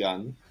Memphis has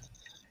gotten.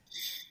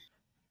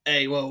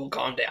 Hey, well,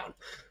 calm down.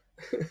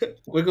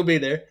 We're going to be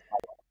there.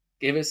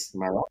 Give us.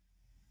 Am I wrong?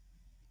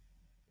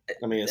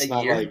 I mean, it's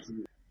not like.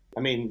 I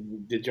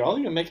mean, did y'all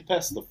even make it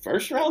past the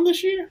first round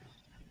this year?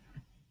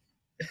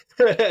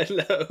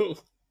 No.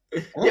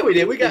 Yeah, we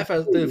did. We got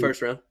through the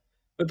first round.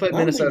 We played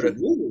Minnesota.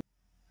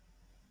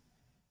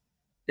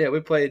 Yeah,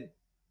 we played.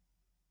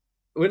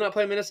 We not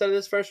played Minnesota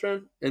this first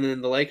round, and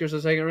then the Lakers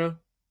the second round?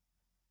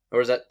 Or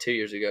was that 2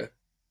 years ago?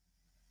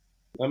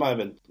 That might have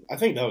been. I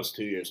think that was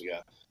 2 years ago.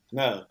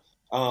 No.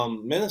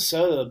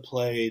 Minnesota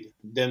played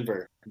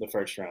Denver the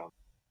first round.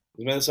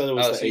 Minnesota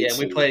was the 8th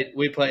seed.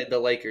 We played the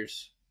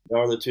Lakers. They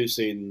were the 2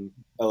 seed, and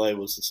LA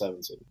was the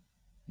 7th seed.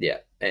 Yeah,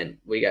 and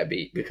we got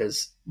beat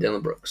because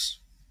Dillon Brooks.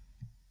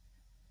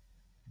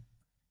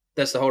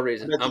 That's the whole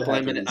reason. I'm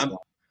blaming it.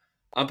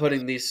 I'm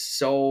putting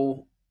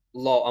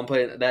I'm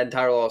putting that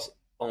entire loss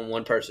on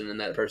one person, and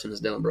that person is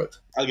Dillon Brooks.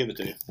 I'll give it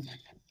to you.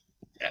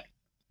 Yeah.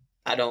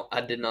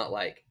 I did not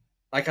like.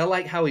 Like, I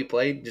like how he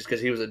played just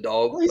because he was a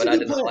dog, but I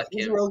did not like him.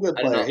 He's a real good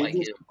player. I did not like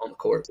him on the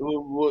court.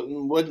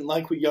 Wouldn't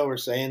like what y'all were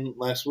saying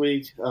last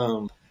week.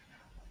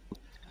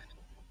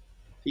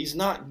 He's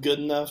not good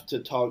enough to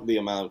talk the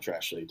amount of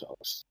trash that he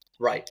talks.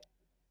 Right.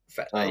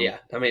 Yeah.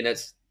 I mean,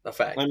 that's a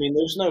fact. I mean,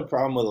 there's no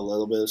problem with a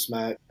little bit of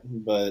smack,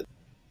 but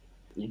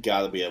you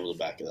got to be able to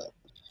back it up.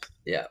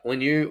 Yeah.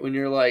 When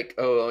you're like,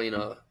 oh, you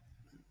know,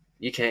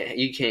 you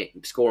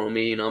can't score on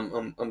me, you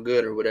know, I'm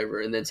good or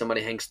whatever, and then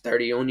somebody hangs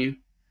 30 on you.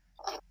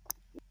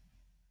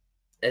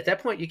 At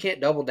that point, you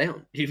can't double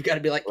down. You've got to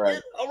be like,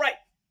 right. All right,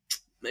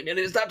 maybe I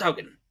need to stop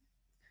talking.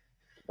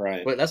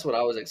 Right. But that's what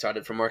I was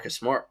excited for Marcus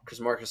Smart, because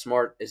Marcus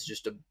Smart is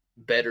just a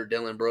better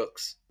Dillon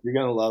Brooks. You're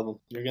going to love him.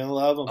 You're going to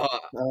love him.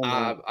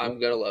 I'm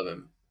going to love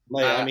him.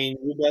 I mean,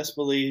 you best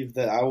believe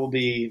that I will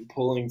be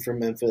pulling for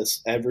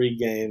Memphis every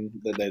game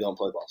that they don't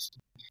play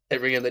Boston.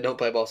 Every game they don't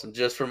play Boston,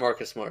 just for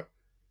Marcus Smart.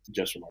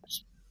 Just for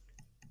Marcus.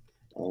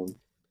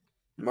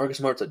 Marcus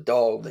Smart's a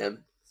dog,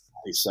 man.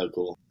 He's so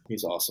cool.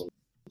 He's awesome.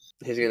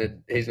 He's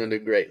gonna do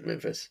great in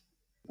Memphis.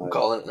 I'm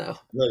calling it now.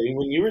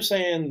 When you were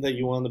saying that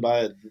you wanted to buy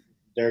a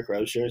Derrick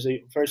Rose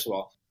jersey, first of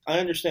all, I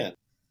understand.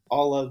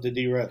 All love to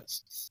D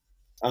Rose.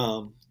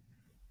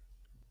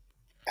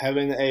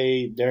 Having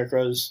a Derrick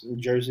Rose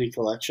jersey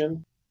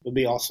collection would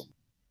be awesome.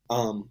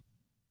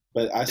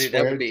 But I swear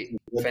that would be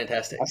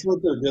fantastic. I swear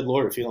to the good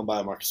Lord, if you don't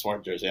buy a Marcus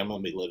Smart jersey, I'm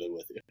gonna be livid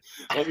with you.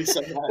 Let me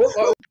say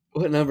that.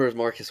 What number is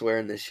Marcus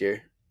wearing this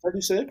year?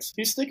 36.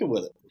 He's sticking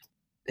with it.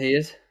 He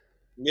is.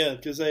 Yeah,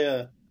 because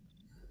they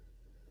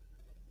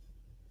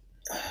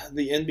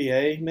the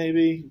NBA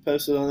maybe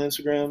posted on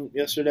Instagram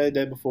yesterday,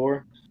 day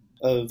before,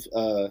 of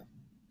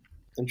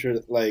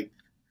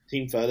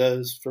team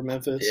photos for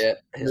Memphis. Yeah,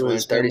 he's wearing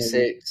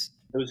 36.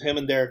 It was him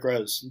and Derrick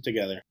Rose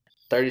together.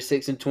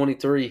 36 and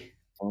 23.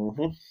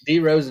 Mm-hmm. D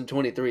Rose and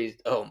 23.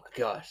 Oh my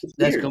gosh,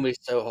 that's gonna be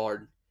so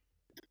hard.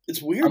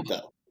 It's weird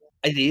though.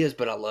 It is,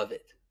 but I love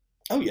it.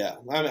 Oh yeah,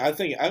 I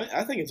think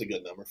it's a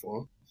good number for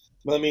him.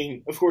 But I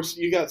mean, of course,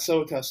 you got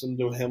so accustomed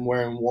to him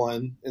wearing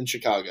 1 in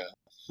Chicago.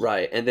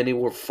 Right, and then he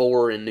wore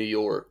 4 in New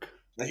York.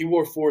 Now, he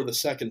wore 4 the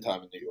second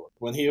time in New York.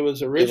 When he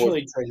was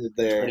originally traded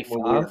there 25?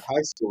 When we were in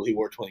high school, he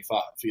wore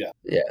 25. Yeah.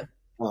 Yeah.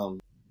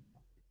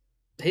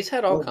 He's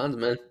had all kinds,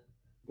 man.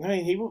 I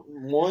mean, he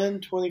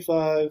won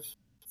 25,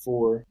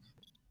 4.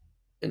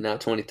 And now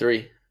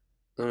 23.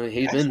 I mean,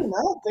 he's Actually,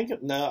 been.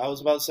 No, I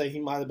was about to say he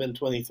might have been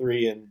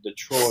 23 in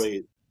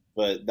Detroit,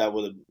 but that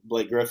would have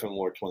Blake Griffin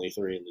wore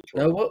 23 in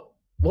Detroit. No,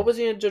 what was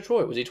he in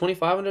Detroit? Was he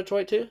 25 in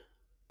Detroit too?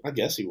 I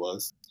guess he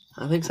was.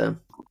 I think so.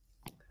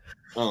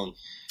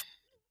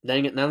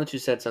 Dang it! Now that you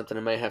said something,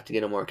 I may have to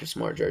get a Marcus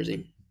Smart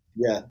jersey.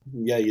 Yeah,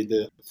 you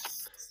do.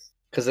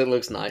 Because it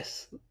looks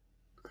nice.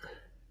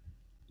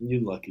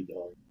 You lucky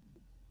dog.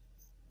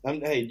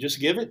 Hey,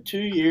 just give it 2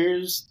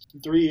 years,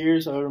 3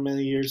 years, however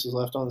many years is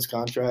left on his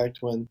contract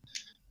when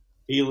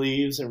he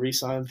leaves and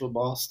re-signs with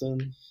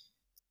Boston.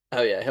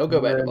 Oh yeah, he'll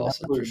go back to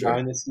Boston for sure.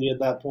 Dynasty at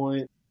that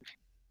point.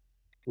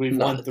 We've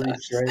won 3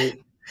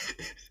 straight.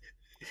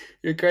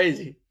 You're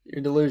crazy.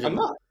 You're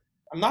delusional.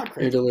 I'm not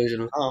crazy. You're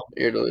delusional.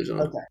 You're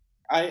delusional.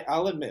 Okay.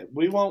 I'll admit,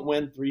 we won't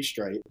win 3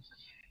 straight.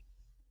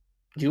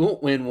 You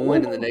won't win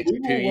one in the next 2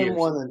 years.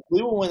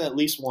 We will win at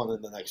least 1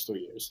 in the next 3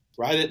 years.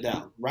 Write it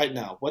down right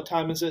now. What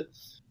time is it?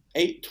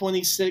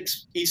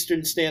 8:26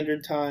 Eastern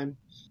Standard Time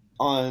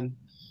on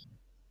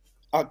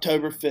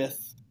October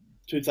 5th,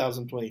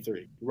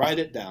 2023. Write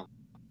it down.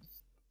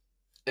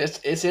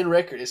 It's in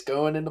record. It's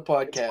going in the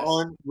podcast. It's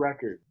on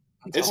record.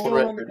 It's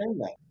going on the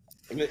internet.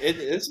 I mean,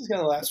 this is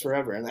going to last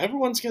forever. And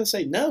everyone's going to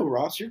say, no,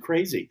 Ross, you're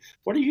crazy.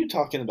 What are you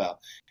talking about?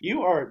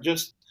 You are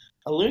just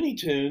a Looney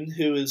Tune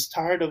who is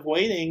tired of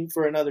waiting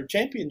for another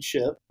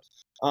championship.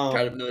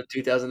 Tired of another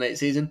 2008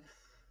 season?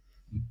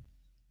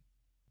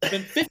 It's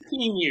been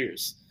 15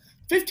 years.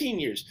 15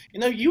 years. You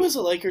know, you as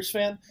a Lakers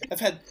fan have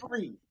had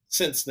 3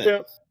 since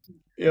then.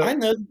 Yep. I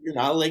know you're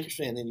not a Lakers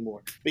fan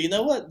anymore. But you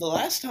know what? The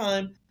last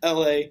time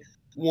LA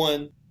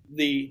won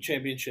the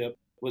championship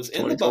was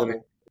in the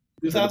bubble,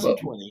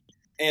 2020.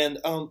 And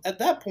at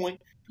that point,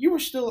 you were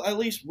still at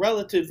least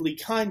relatively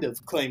kind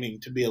of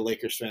claiming to be a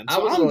Lakers fan. So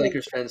I was a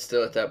Lakers fan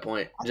still at that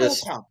point.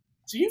 So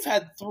you've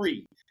had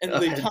 3. And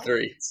I've had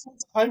 3.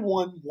 Since I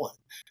won 1.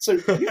 So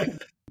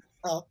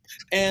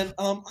and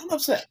I'm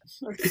upset.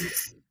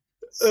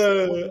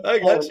 I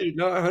got you.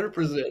 No,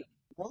 100%.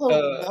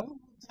 I'll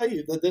tell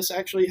you that this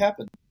actually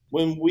happened.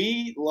 When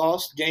we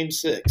lost Game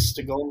 6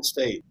 to Golden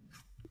State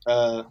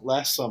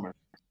last summer,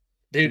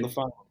 dude, in the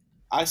final,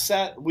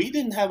 we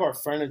didn't have our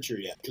furniture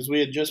yet because we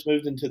had just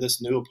moved into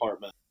this new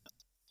apartment.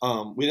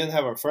 We didn't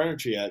have our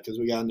furniture yet because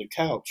we got a new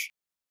couch.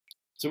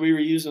 So we were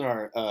using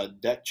our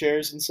deck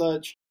chairs and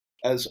such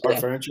as our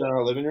furniture in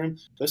our living room.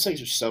 Those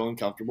things are so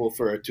uncomfortable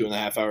for a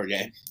 2.5-hour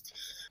game.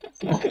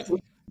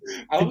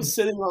 I was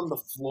sitting on the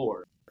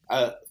floor,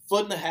 1.5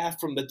 feet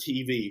from the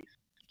TV,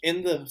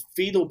 in the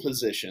fetal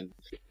position,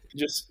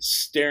 just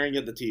staring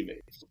at the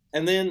TV.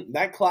 And then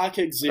that clock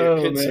hits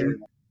zero.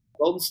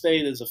 Golden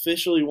State has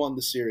officially won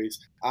the series.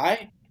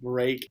 I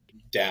break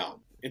down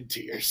in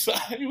tears.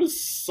 I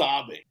was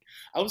sobbing.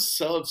 I was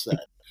so upset.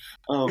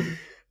 Man.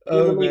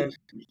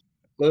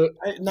 Look,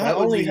 that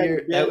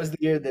was the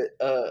year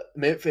that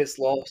Memphis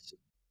lost.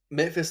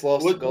 Memphis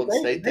lost to Golden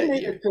State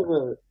that year.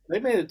 They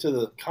made it to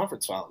the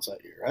conference finals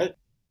that year, right?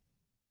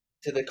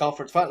 To the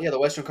conference final, the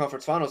Western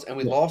Conference Finals, and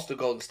we lost to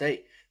Golden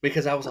State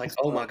because I was like,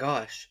 oh my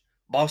gosh,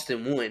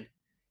 Boston won.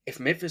 If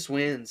Memphis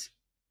wins,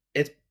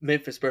 it's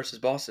Memphis versus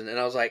Boston, and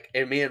I was like,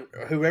 and me and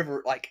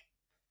whoever, like,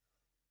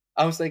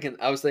 I was thinking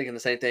the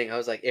same thing. I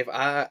was like,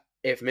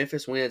 if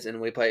Memphis wins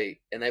and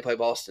they play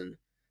Boston,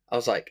 I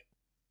was like,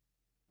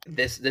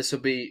 this will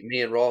be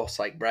me and Ross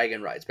like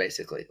bragging rights,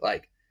 basically,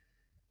 like,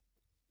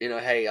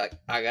 hey, like,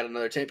 I got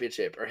another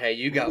championship, or hey,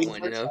 you got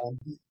one,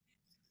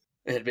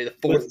 It'd be the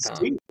fourth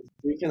time.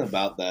 Speaking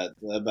about that,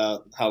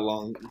 about how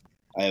long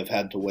I have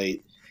had to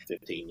wait,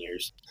 15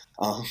 years.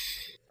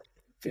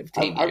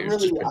 15 I years. I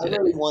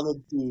really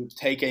wanted to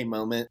take a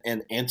moment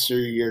and answer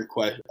your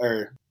question,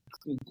 or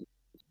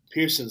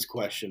Pearson's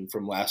question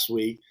from last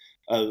week.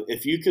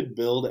 If you could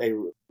build a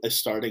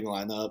starting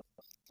lineup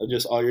of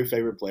just all your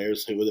favorite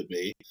players, who would it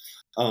be?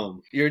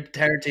 Your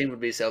entire team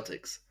would be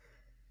Celtics.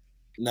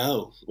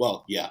 No,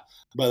 well, yeah,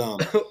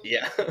 but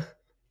yeah.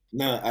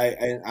 No,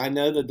 I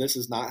know that this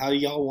is not how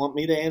y'all want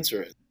me to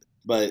answer it,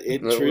 but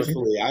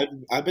truthfully,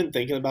 I've been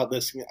thinking about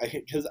this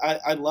because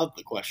I love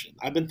the question.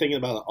 I've been thinking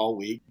about it all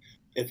week.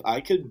 If I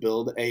could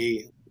build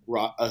a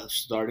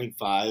starting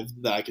five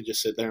that I could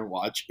just sit there and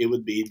watch, it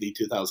would be the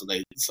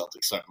 2008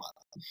 Celtics starting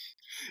lineup.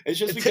 It's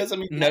just because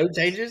no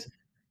changes,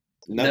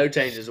 no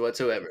changes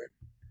whatsoever.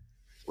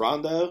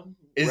 Rondo,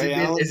 is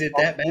it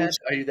that bad?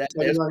 Are you that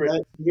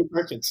desperate?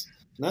 Perkins,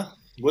 no,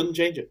 wouldn't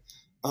change it.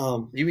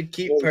 You would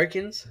keep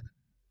Perkins.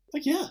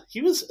 Like, yeah,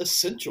 he was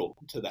essential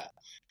to that.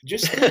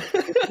 Just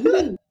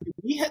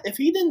if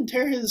he didn't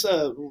tear his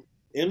MCL,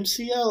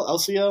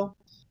 LCL,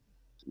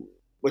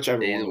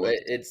 whichever one,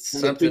 it's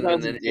something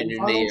in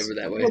your knee over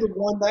that way. We would have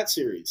won that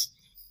series.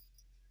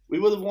 We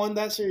would have won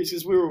that series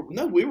because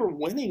we were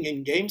winning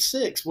in Game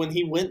 6 when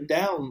he went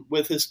down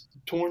with his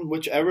torn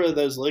whichever of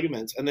those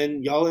ligaments, and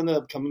then y'all ended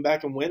up coming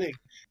back and winning.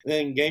 And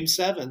then in Game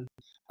 7,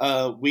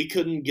 we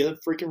couldn't get a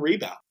freaking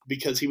rebound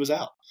because he was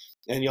out,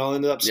 and y'all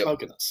ended up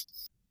smoking us.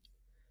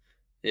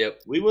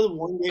 Yep. We would have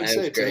won Game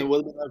 6, and it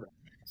would have been over.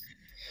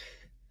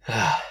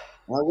 I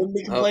wouldn't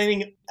be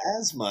complaining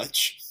as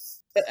much.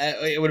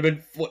 It would have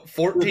been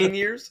 14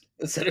 years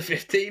instead of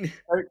 15?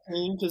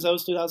 13, because that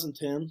was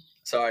 2010.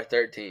 Sorry,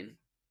 13.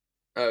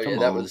 Oh, yeah,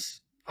 that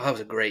was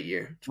a great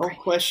year. Don't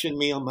question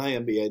me on my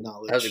NBA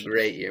knowledge. That was a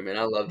great year, man.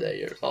 I love that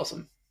year. It's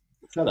awesome.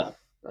 Shut up.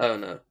 Oh,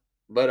 no.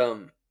 But,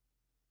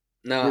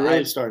 no. You're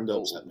really starting to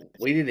upset me.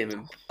 We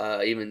didn't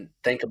even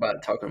think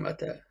about talking about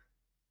that.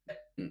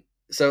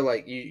 So,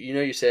 like,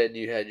 you said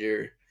you had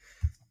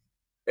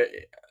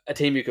a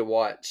team you could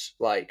watch.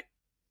 Like,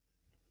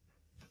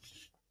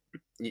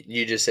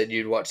 you just said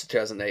you'd watch the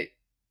 2008.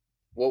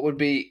 What would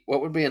be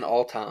an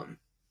all-time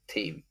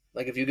team?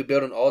 Like, if you could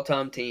build an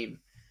all-time team,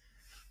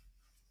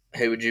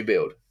 who would you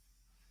build?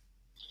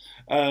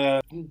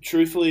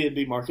 Truthfully, it'd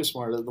be Marcus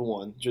Smart at the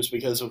one, just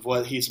because of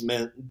what he's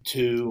meant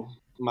to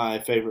my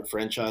favorite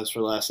franchise for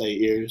the last 8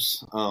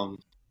 years.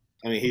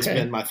 He's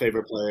been my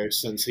favorite player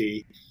since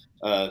he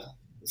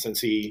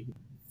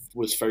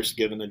was first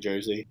given a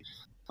jersey.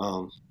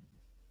 At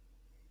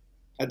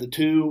the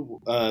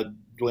 2,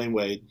 Dwayne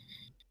Wade.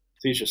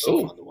 He's just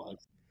so fun to watch.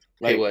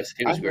 Like,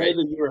 he was great.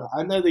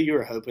 I know that you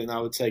were hoping I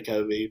would say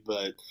Kobe,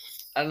 but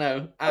I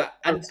know. I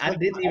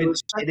didn't even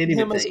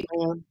think.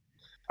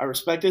 I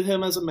respected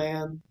him as a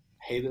man.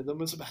 Hated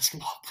him as a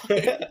basketball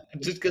player.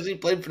 Just because he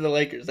played for the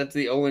Lakers. That's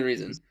the only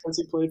reason. Because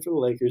he played for the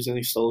Lakers and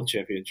he stole a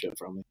championship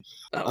from me.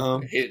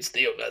 He didn't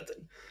steal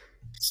nothing.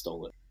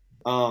 Stole it.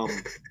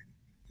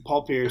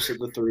 Paul Pierce at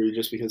the 3,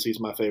 just because he's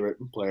my favorite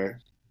player.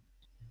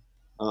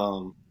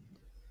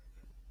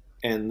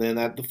 And then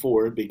at the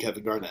 4 would be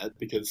Kevin Garnett,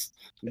 because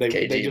they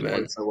just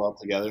worked so well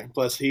together.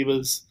 Plus, he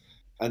was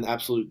an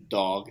absolute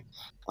dog.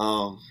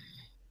 And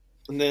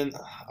then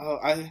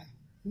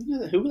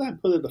who would I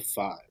put at the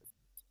 5?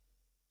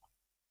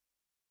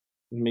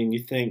 I mean, you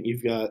think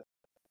you've got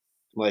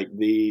like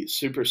the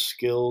super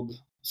skilled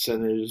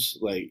centers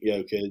like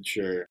Jokic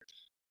or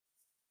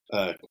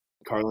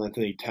Karl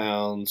Anthony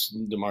Towns,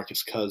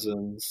 DeMarcus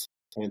Cousins,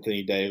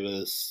 Anthony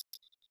Davis.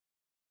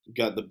 You've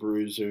got the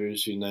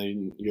bruisers,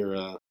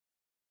 your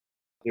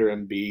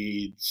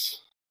Embiids,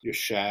 your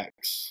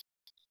Shaqs.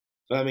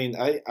 But I mean,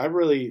 I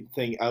really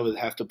think I would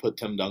have to put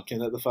Tim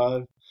Duncan at the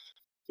 5,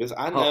 because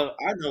I know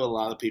a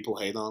lot of people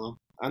hate on him.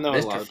 I know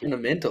Mr. a lot of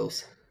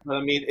fundamentals. But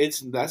I mean,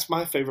 that's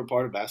my favorite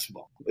part of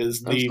basketball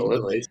is the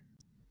Absolutely.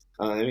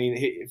 I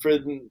mean, for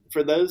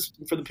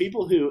the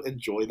people who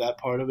enjoy that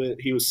part of it,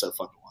 he was so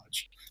fun to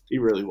watch. He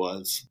really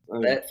was.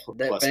 That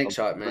bank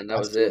shot, man, that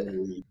was it.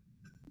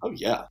 Oh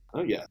yeah.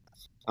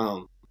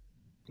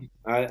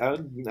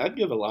 I'd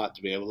give a lot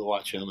to be able to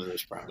watch him in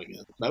his prime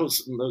again. That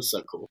was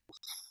so cool.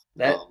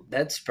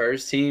 That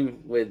Spurs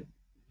team with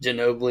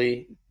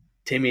Ginobili,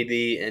 Timmy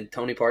D, and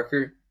Tony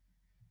Parker,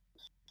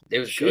 it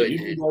was good. You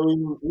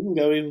can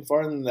go even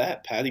farther than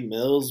that. Patty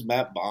Mills,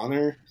 Matt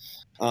Bonner.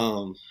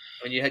 When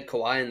you had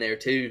Kawhi in there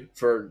too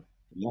for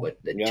what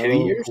 2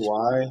 years?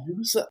 Kawhi. Who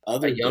was the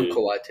other a young dude?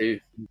 Kawhi too.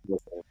 Who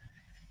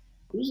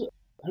was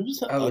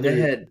the other? Oh, they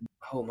had.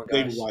 Oh my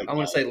gosh! I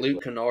want to say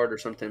Luke Kennard or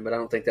something, but I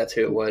don't think that's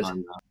who it was.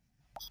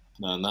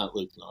 No, not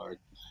Luke Kennard.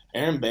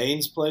 Aaron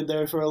Baines played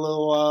there for a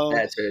little while.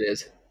 That's who it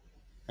is.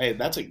 Hey,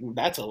 that's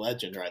a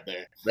legend right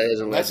there. That is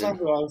a legend. That's not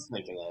who I was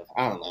thinking of.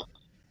 I don't know.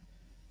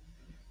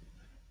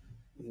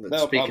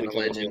 Speaking of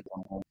legend,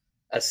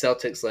 a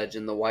Celtics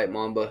legend, the White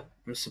Mamba.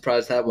 I'm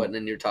surprised that wasn't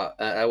in your top.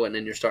 That wasn't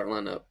in your starting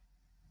lineup.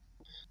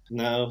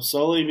 No,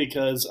 solely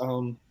because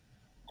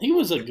he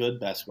was a good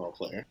basketball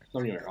player.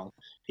 Don't get me wrong.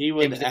 He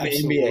would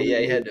absolutely, NBA, yeah,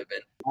 he had to have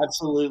been.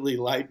 Absolutely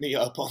light me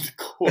up on the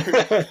court.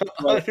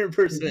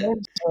 100%. In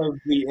terms of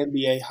the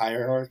NBA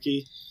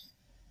hierarchy,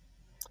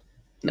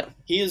 no,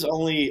 he is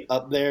only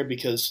up there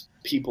because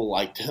people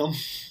liked him.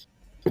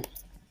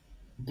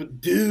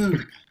 But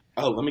dude,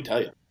 let me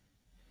tell you.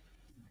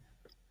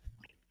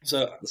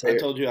 So I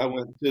told you I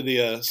went to the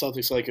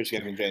Celtics Lakers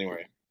game in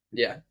January.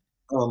 Yeah.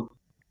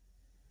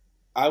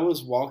 I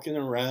was walking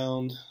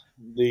around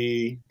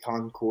the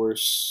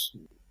concourse,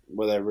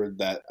 whatever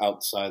that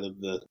outside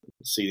of the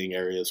seating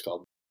area is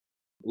called,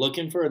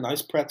 looking for a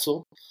nice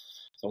pretzel.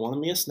 So I wanted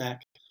me a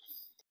snack.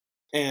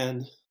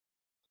 And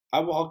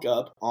I walk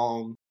up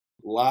on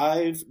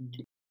live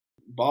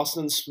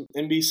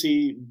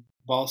NBC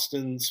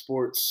Boston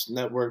Sports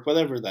Network,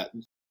 whatever that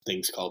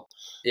thing's called.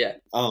 Yeah.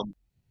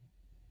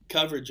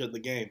 Coverage of the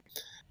game.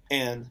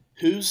 And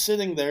who's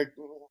sitting there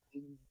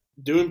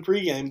doing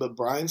pregame but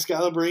Brian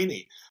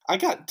Scalabrine? I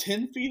got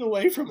 10 feet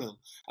away from him.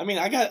 I mean,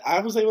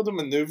 I was able to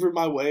maneuver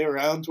my way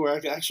around to where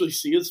I could actually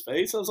see his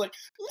face. I was like,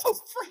 no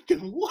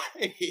freaking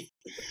way.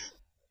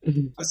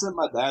 I sent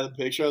my dad a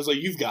picture. I was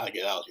like, you've got to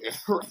get out here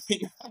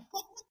right now.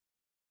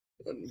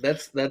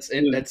 That's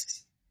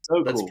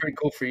so cool. Pretty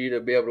cool for you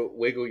to be able to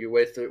wiggle your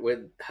way through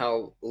with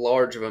how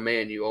large of a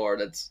man you are.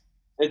 It's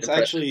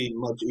impressive. Actually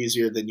much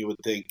easier than you would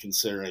think,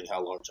 considering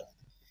how large I am.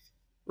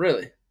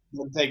 Really?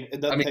 It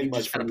doesn't take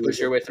much just kind of push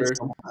your way through.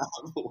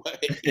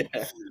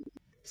 Yeah.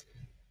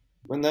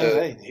 But no,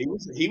 hey,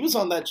 he was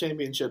on that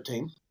championship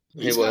team.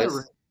 He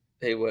was.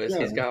 Yeah.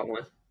 He's got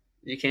one.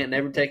 You can't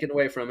never take it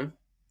away from him.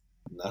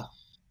 No.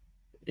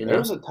 There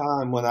was a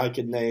time when I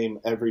could name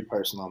every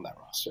person on that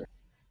roster.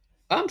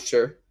 I'm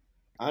sure.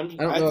 I don't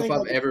know if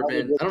I've ever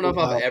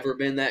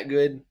been that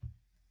good.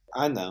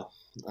 I know.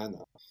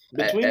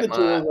 Between the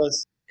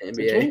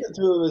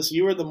two of us,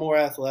 you were the more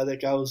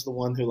athletic. I was the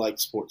one who liked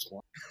sports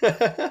more.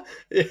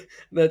 Yeah,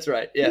 that's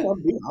right. Yeah, I'll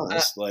be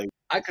honest.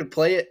 I could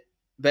play it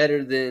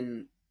better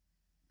than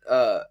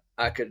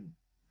I could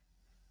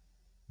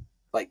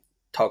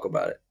talk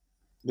about it.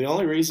 The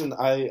only reason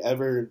I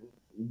ever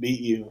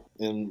beat you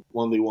in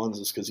 1v1s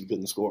is because you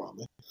couldn't score on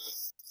me.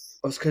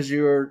 It was because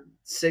you were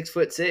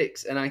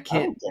 6'6", and I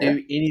can't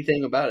do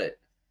anything about it.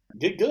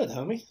 Get good,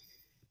 homie.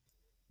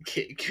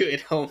 Get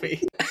good,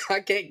 homie. I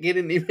can't get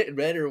any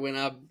better when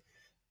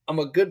I'm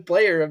a good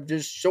player. I'm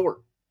just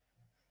short.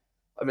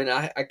 I mean,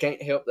 I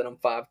can't help that I'm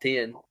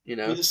 5'10", You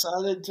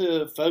decided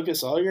to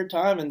focus all your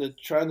time into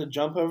trying to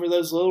jump over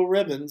those little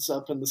ribbons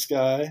up in the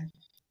sky.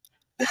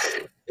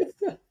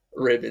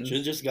 Ribbons. Should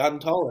have just gotten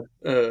taller.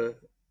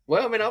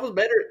 Well, I mean, I was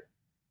better.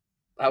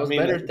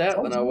 Better at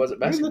that than I was at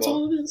basketball. That's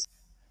all it is.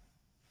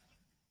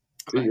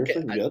 Dude, you're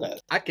pretty good at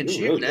it. I can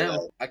shoot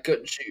now. I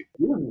couldn't shoot.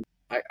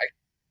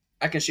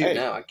 I can shoot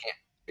now. I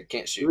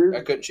can't shoot.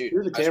 I couldn't shoot.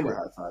 Here's the camera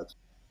high fives.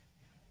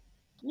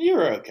 You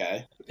were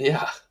okay.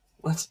 Yeah,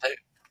 let's do.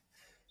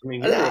 I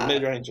mean, you're a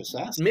mid-range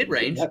assassin.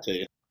 Mid-range.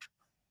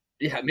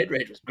 Yeah,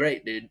 mid-range was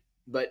great, dude.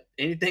 But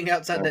anything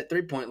outside that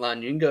 3-point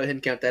line, you can go ahead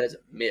and count that as a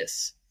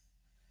miss.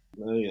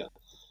 Oh yeah.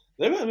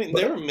 There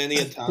were many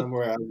a time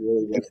where I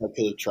really wish I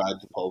could have tried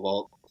to pole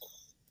vault,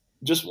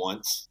 just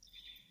once.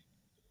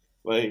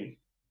 That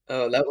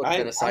would have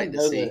been a sight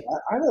to see.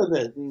 I know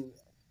that.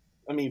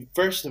 I mean,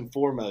 first and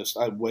foremost,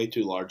 I'm way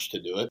too large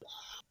to do it.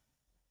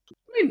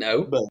 I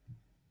know, but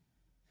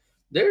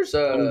there's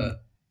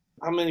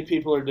how many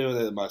people are doing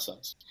it at my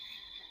size?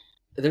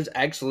 There's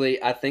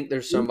actually, I think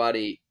there's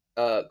somebody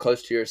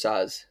close to your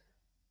size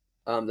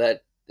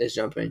that is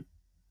jumping.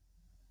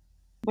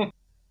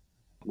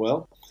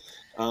 Well,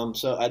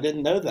 so I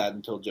didn't know that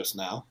until just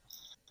now.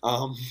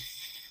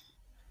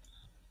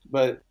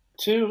 But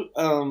two,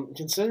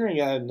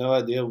 considering I had no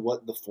idea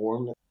what the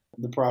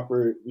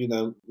proper,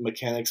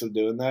 mechanics of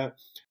doing that,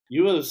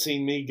 you would have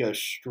seen me go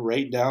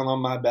straight down on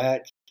my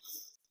back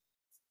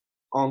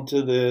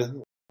onto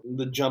the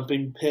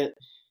jumping pit.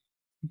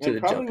 To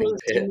the jumping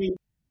pit. Me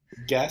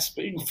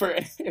gasping for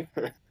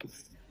air.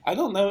 I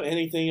don't know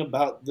anything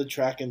about the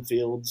track and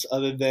fields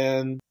other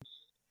than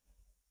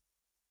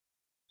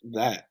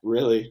that,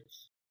 really.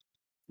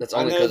 That's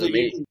only because of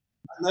me.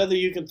 I know that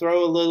you can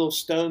throw a little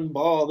stone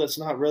ball that's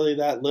not really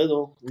that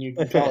little, and you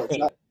can call it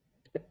shot.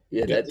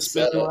 Yeah, that's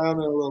spin around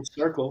in a little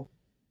circle.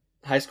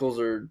 High schools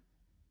are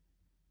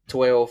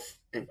 12,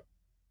 and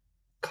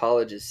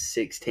college is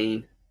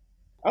 16.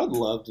 I would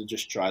love to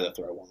just try to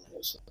throw one of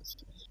those things.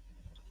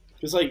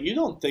 Because, like, you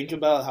don't think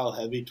about how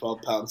heavy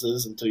 12 pounds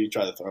is until you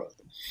try to throw it.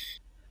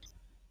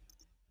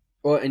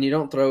 Well, and you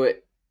don't throw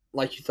it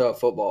like you throw a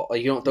football.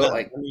 Like, you don't throw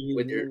it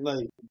with your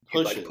like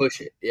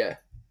push it. Yeah.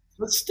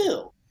 But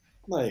still,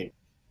 like,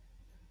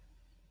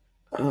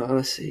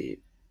 let's see,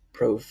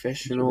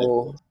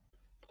 professional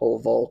pole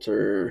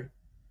vaulter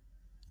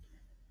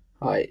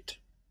height.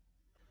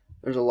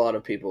 There's a lot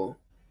of people.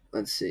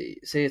 Let's see.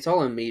 See, it's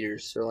all in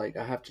meters, so like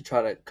I have to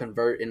try to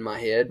convert in my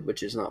head,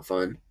 which is not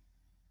fun.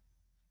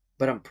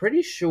 But I'm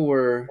pretty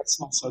sure that's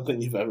not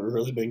something you've ever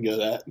really been good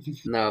at.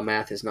 No,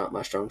 math is not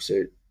my strong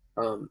suit.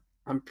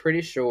 I'm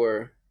pretty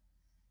sure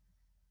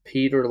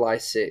Peter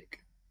Lysick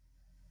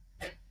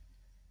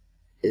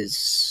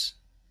is.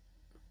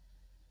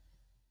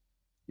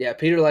 Yeah,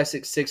 Peter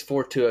Lysick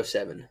 6'4",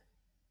 207.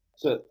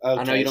 So, okay,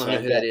 I know you don't know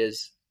who that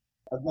is.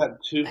 I've got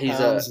 2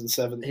 pounds and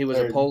 7. He was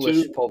a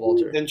Polish pole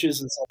vaulter. 2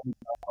 inches and 7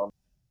 pounds.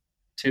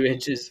 2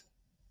 inches.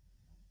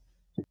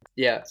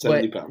 Yeah,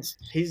 70 pounds.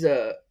 He's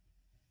a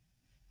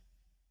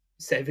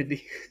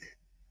 70.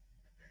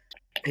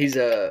 He's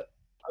a.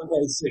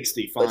 Okay,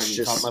 60. Fine,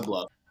 you caught my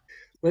bluff.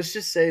 Let's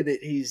just say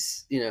that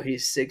he's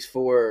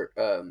 6'4",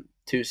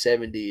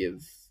 270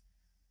 of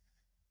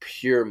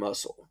pure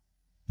muscle.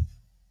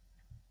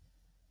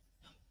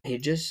 He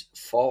just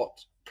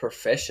fought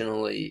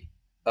professionally,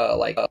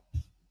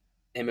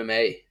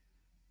 MMA.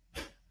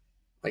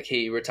 Like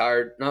he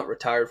not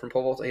retired from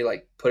pole vault. He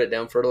put it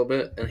down for a little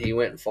bit, and he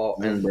went and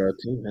fought. Bro,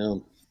 team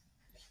him.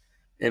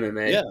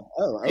 MMA. Yeah.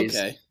 Oh,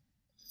 okay.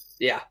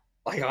 Yeah.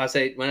 Like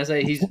when I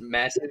say he's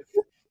massive.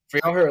 For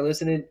y'all who are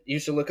listening, you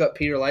should look up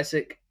Peter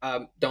Lysick.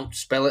 Don't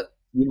spell it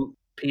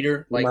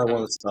Peter. You might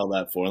want to spell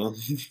that for them.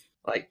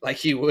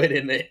 like you would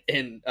in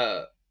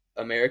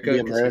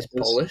America because he's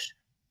Polish.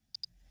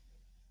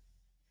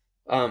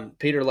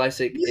 Peter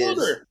Lysick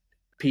is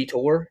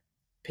Piotr,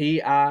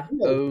 Piotr.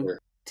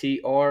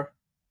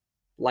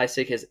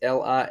 Lysick is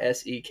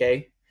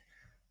Lisek.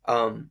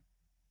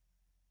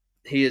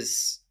 He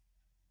is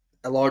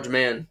a large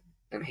man,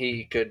 and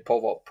he could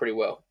pole vault pretty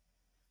well.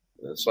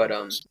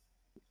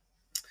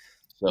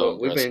 So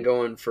we've been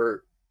going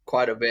for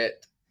quite a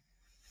bit.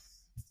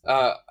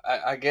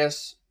 I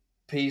guess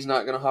P's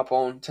not going to hop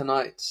on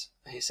tonight.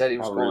 He said he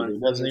was going. He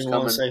doesn't even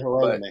want to say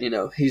hello to me.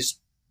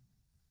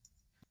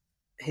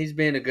 He's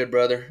being a good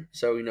brother,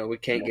 so we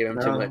can't give him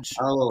too much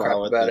crap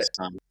about it.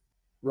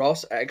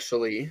 Ross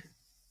actually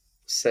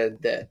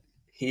said that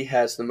he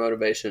has the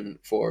motivation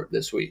for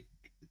this week,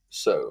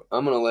 so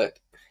I'm going to let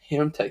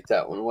him take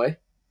that one away.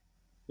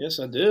 Yes,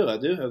 I do. I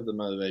do have the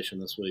motivation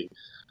this week.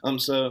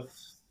 So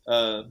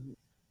go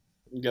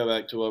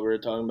back to what we were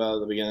talking about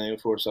at the beginning.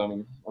 Of course,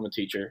 I'm a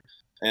teacher,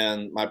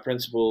 and my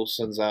principal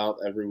sends out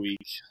every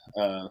week,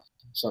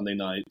 Sunday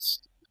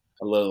nights,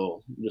 a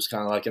little, just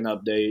kind of like an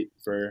update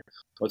for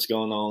what's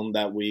going on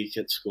that week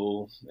at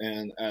school.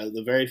 And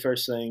the very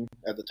first thing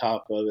at the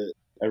top of it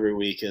every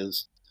week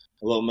is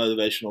a little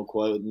motivational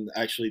quote. And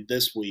actually,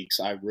 this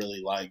week's I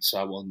really liked, so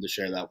I wanted to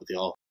share that with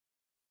y'all.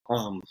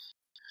 And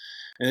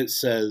it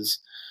says,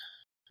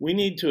 "We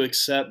need to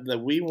accept that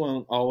we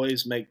won't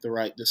always make the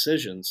right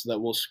decisions, that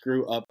we'll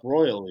screw up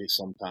royally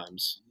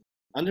sometimes.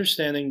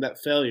 Understanding that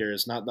failure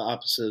is not the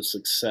opposite of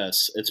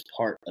success, it's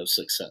part of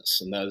success."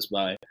 And that is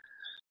by,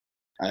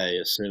 I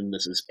assume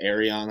this is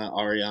Ariana,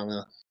 I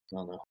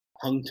don't know,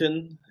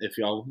 Huntington, if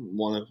y'all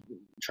want to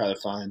try to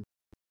find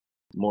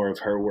more of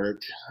her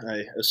work.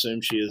 I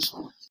assume she is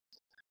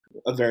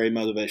a very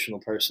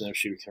motivational person if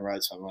she can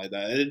write something like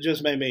that. It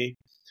just made me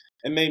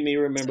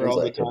remember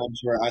all the times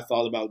where I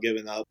thought about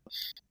giving up.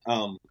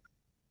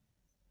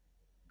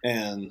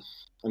 And,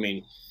 I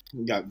mean,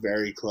 got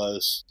very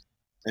close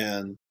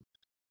and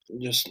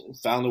just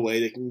found a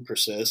way to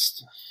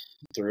persist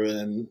through it.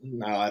 And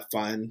now I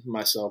find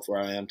myself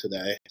where I am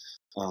today.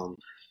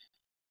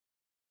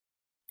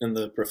 In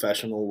the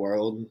professional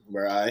world,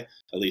 where I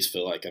at least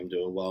feel like I'm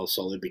doing well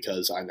solely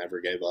because I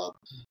never gave up.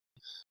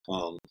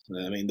 I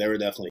mean, there were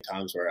definitely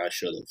times where I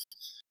should have,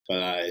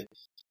 but I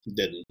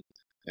didn't,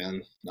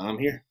 and now I'm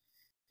here.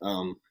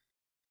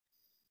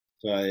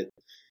 But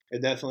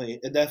it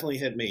definitely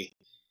hit me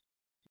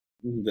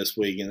this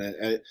week, and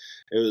it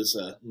was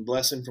a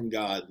blessing from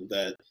God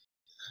that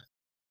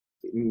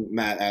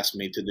Matt asked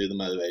me to do the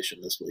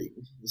motivation this week.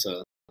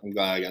 So I'm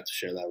glad I got to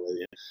share that with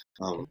you.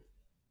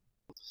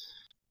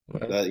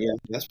 But yeah,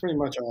 that's pretty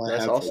much all I have.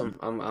 That's awesome.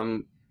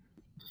 I'm.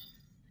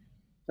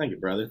 Thank you,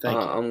 brother. Thank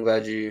you. I'm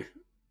glad you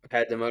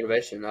had the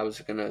motivation. I was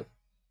gonna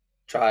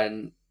try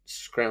and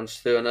scrounge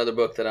through another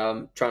book that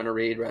I'm trying to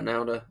read right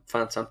now to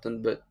find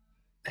something, but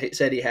he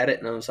said he had it,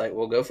 and I was like,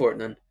 "Well, go for it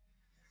then."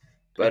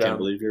 But I can't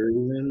believe you're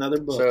reading another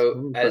book.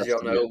 So, as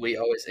y'all know, we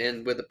always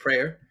end with a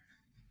prayer.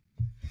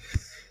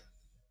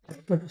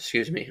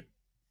 Excuse me.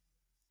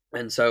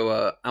 And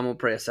so I'm going to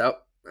pray us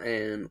out,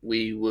 and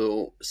we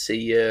will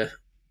see you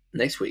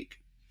next week.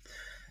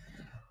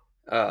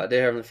 Dear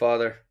Heavenly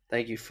Father,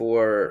 thank you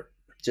for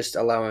just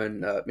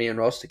allowing me and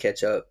Ross to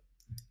catch up.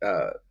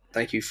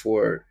 Thank you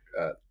for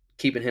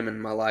keeping him in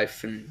my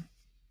life and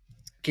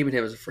keeping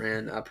him as a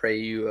friend. I pray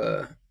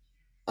you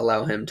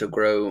allow him to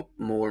grow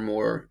more and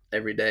more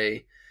every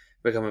day,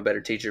 become a better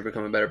teacher,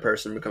 become a better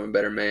person, become a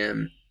better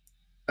man.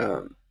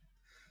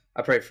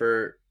 I pray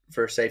for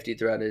safety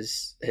throughout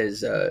his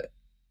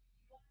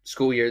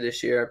school year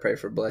this year. I pray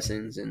for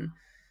blessings and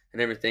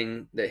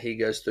everything that he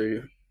goes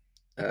through.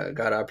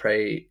 God, I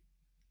pray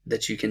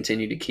that you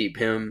continue to keep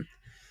him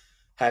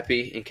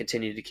happy and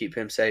continue to keep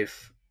him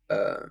safe.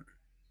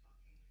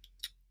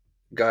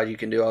 God, you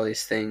can do all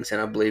these things, and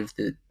I believe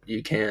that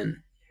you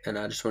can. And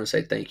I just want to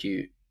say thank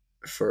you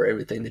for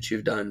everything that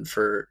you've done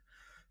for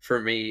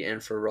me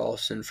and for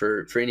Ross and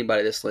for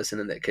anybody that's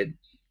listening that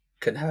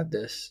could have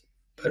this.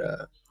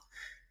 But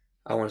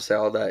I want to say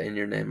all that in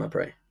your name, I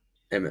pray.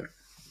 Amen.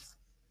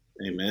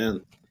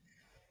 Amen.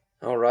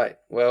 All right.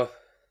 Well,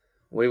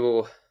 we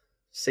will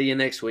see you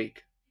next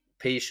week.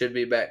 P should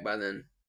be back by then.